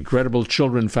to the incredible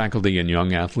children, faculty, and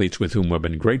young athletes with whom I've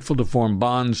been grateful to form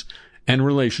bonds and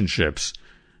relationships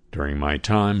during my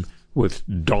time with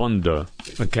Donda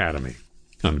Academy.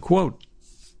 Unquote.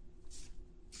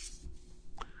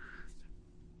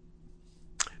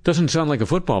 Doesn't sound like a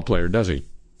football player, does he?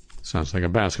 Sounds like a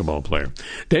basketball player.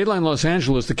 Dateline Los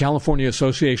Angeles, the California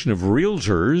Association of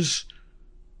Realtors,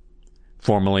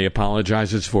 formally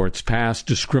apologizes for its past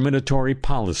discriminatory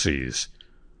policies.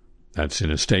 That's in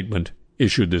a statement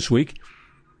issued this week.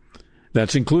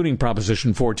 That's including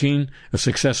Proposition 14, a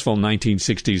successful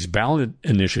 1960s ballot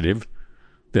initiative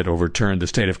that overturned the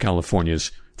state of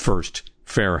California's first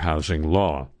fair housing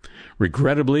law.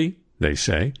 Regrettably, they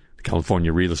say, the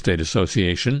California Real Estate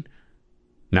Association,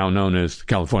 now known as the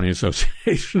California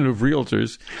Association of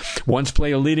Realtors, once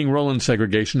played a leading role in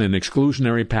segregation and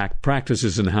exclusionary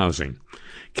practices in housing.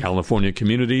 California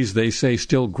communities, they say,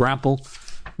 still grapple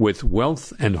with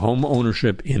wealth and home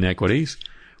ownership inequities.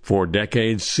 For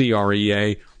decades,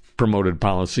 CREA promoted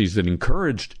policies that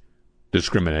encouraged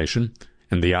discrimination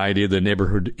and the idea that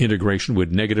neighborhood integration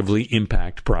would negatively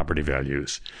impact property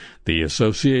values. The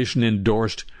association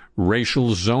endorsed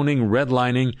racial zoning,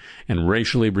 redlining, and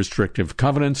racially restrictive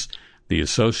covenants. The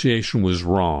association was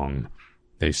wrong.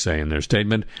 They say in their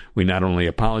statement, we not only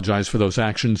apologize for those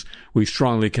actions, we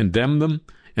strongly condemn them,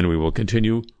 and we will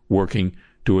continue working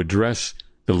to address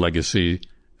the legacy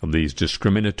of these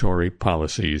discriminatory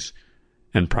policies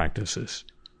and practices,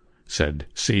 said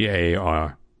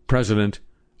CAR President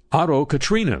Otto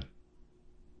Katrina.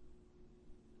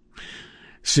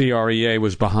 CREA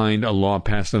was behind a law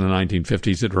passed in the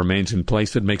 1950s that remains in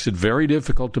place that makes it very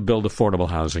difficult to build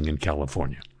affordable housing in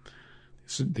California.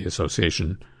 The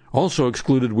association also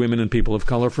excluded women and people of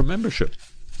color from membership.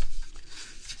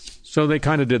 So they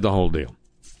kind of did the whole deal.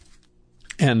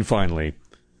 And finally,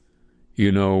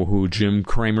 you know who Jim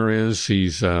Cramer is?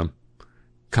 He's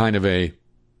kind of a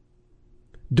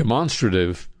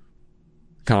demonstrative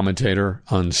commentator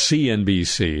on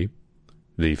CNBC,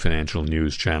 the financial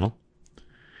news channel.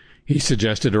 He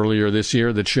suggested earlier this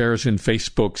year that shares in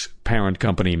Facebook's parent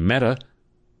company Meta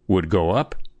would go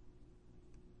up,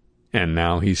 and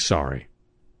now he's sorry.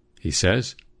 He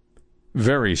says,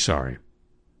 very sorry.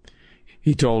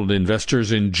 He told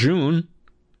investors in June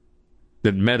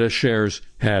that Meta shares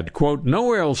had, quote,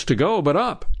 nowhere else to go but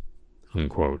up,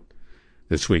 unquote.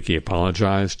 This week he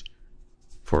apologized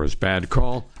for his bad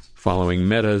call following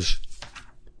Meta's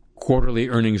quarterly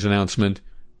earnings announcement,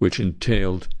 which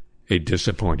entailed a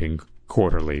disappointing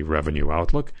quarterly revenue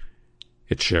outlook.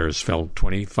 Its shares fell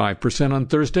 25% on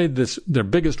Thursday, their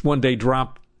biggest one-day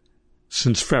drop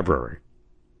since February.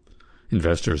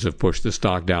 Investors have pushed the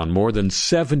stock down more than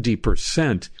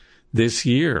 70% this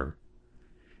year.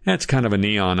 That's kind of a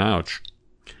neon ouch.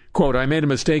 Quote, I made a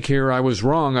mistake here. I was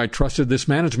wrong. I trusted this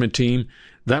management team.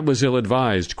 That was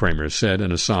ill-advised, Cramer said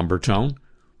in a somber tone.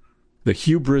 The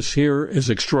hubris here is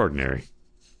extraordinary,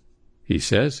 he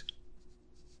says,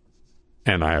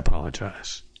 and I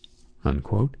apologize,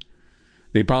 unquote.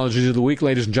 The apologies of the week,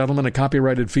 ladies and gentlemen, a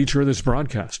copyrighted feature of this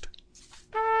broadcast.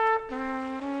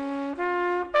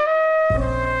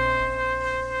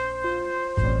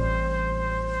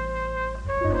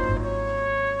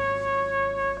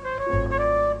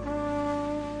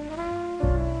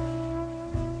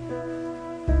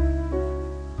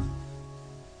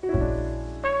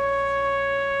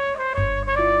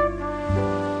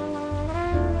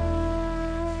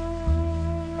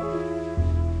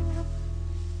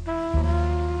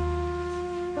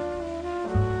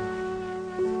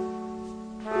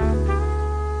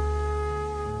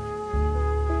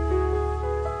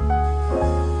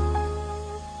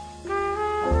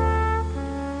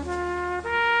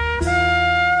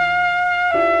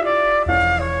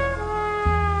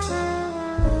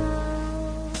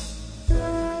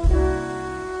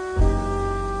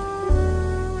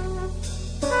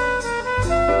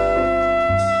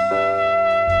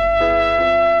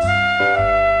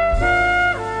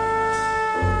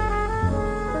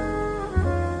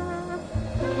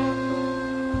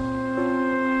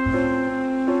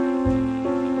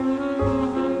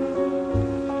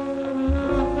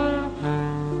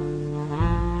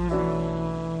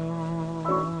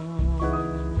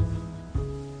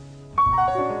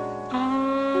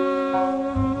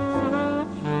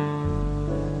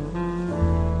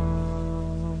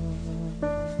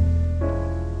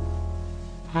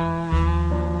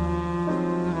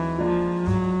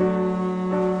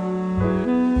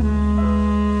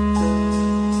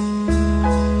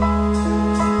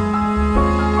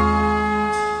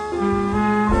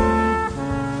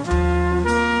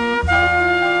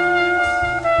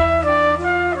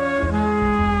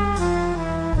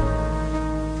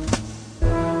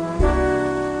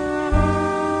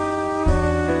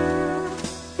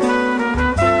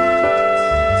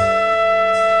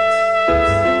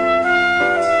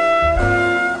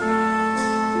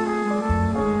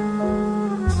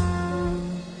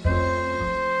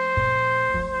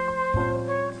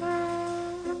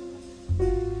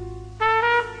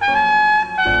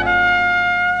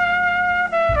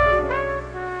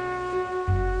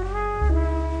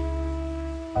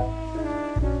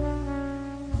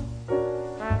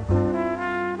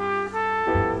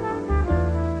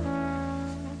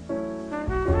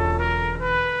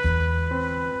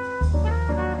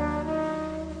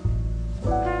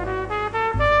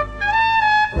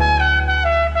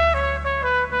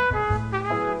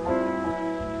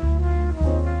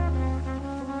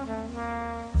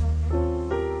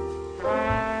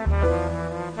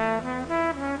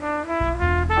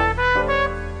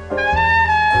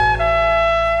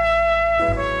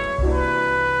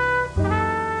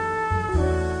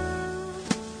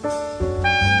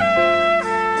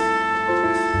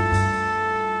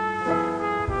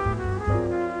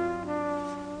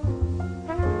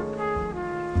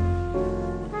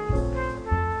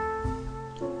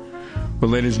 Well,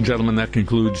 ladies and gentlemen, that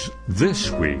concludes this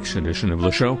week's edition of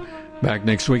the show. Back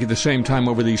next week at the same time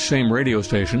over these same radio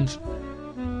stations,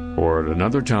 or at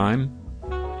another time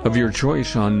of your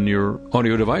choice on your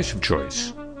audio device of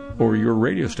choice, or your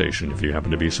radio station if you happen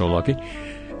to be so lucky.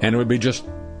 And it would be just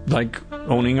like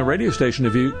owning a radio station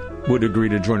if you would agree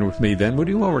to join with me then. Would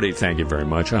you already? Thank you very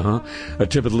much. A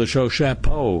tip of the show,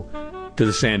 chapeau to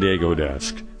the San Diego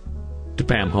desk, to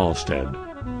Pam Halstead,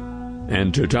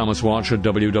 and to Thomas Walsh at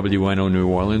WWNO New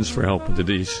Orleans for help with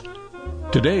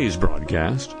today's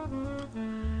broadcast.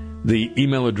 The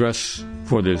email address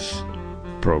for this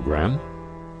program,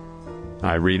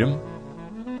 I read them,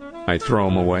 I throw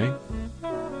them away.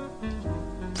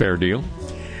 Fair deal.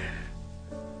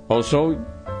 Also,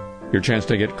 your chance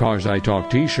to get Cars I Talk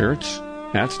t-shirts.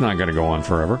 That's not going to go on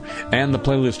forever. And the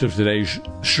playlist of today's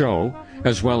show,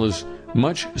 as well as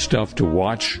much stuff to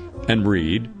watch and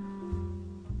read,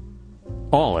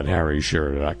 all at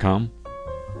harryshearer.com.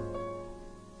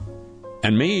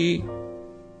 And me,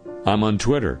 I'm on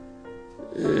Twitter.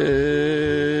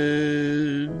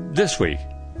 This week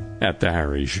at the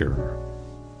Harry Shearer.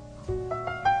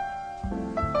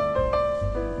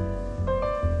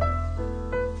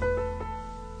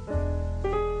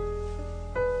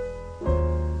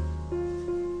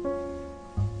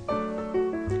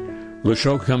 The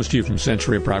show comes to you from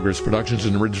Century of Progress Productions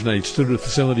and originates through the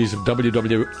facilities of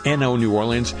WWNO New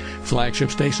Orleans,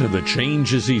 flagship station of the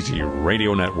Change is Easy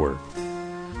radio network.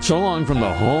 So long from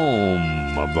the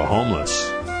home of the homeless.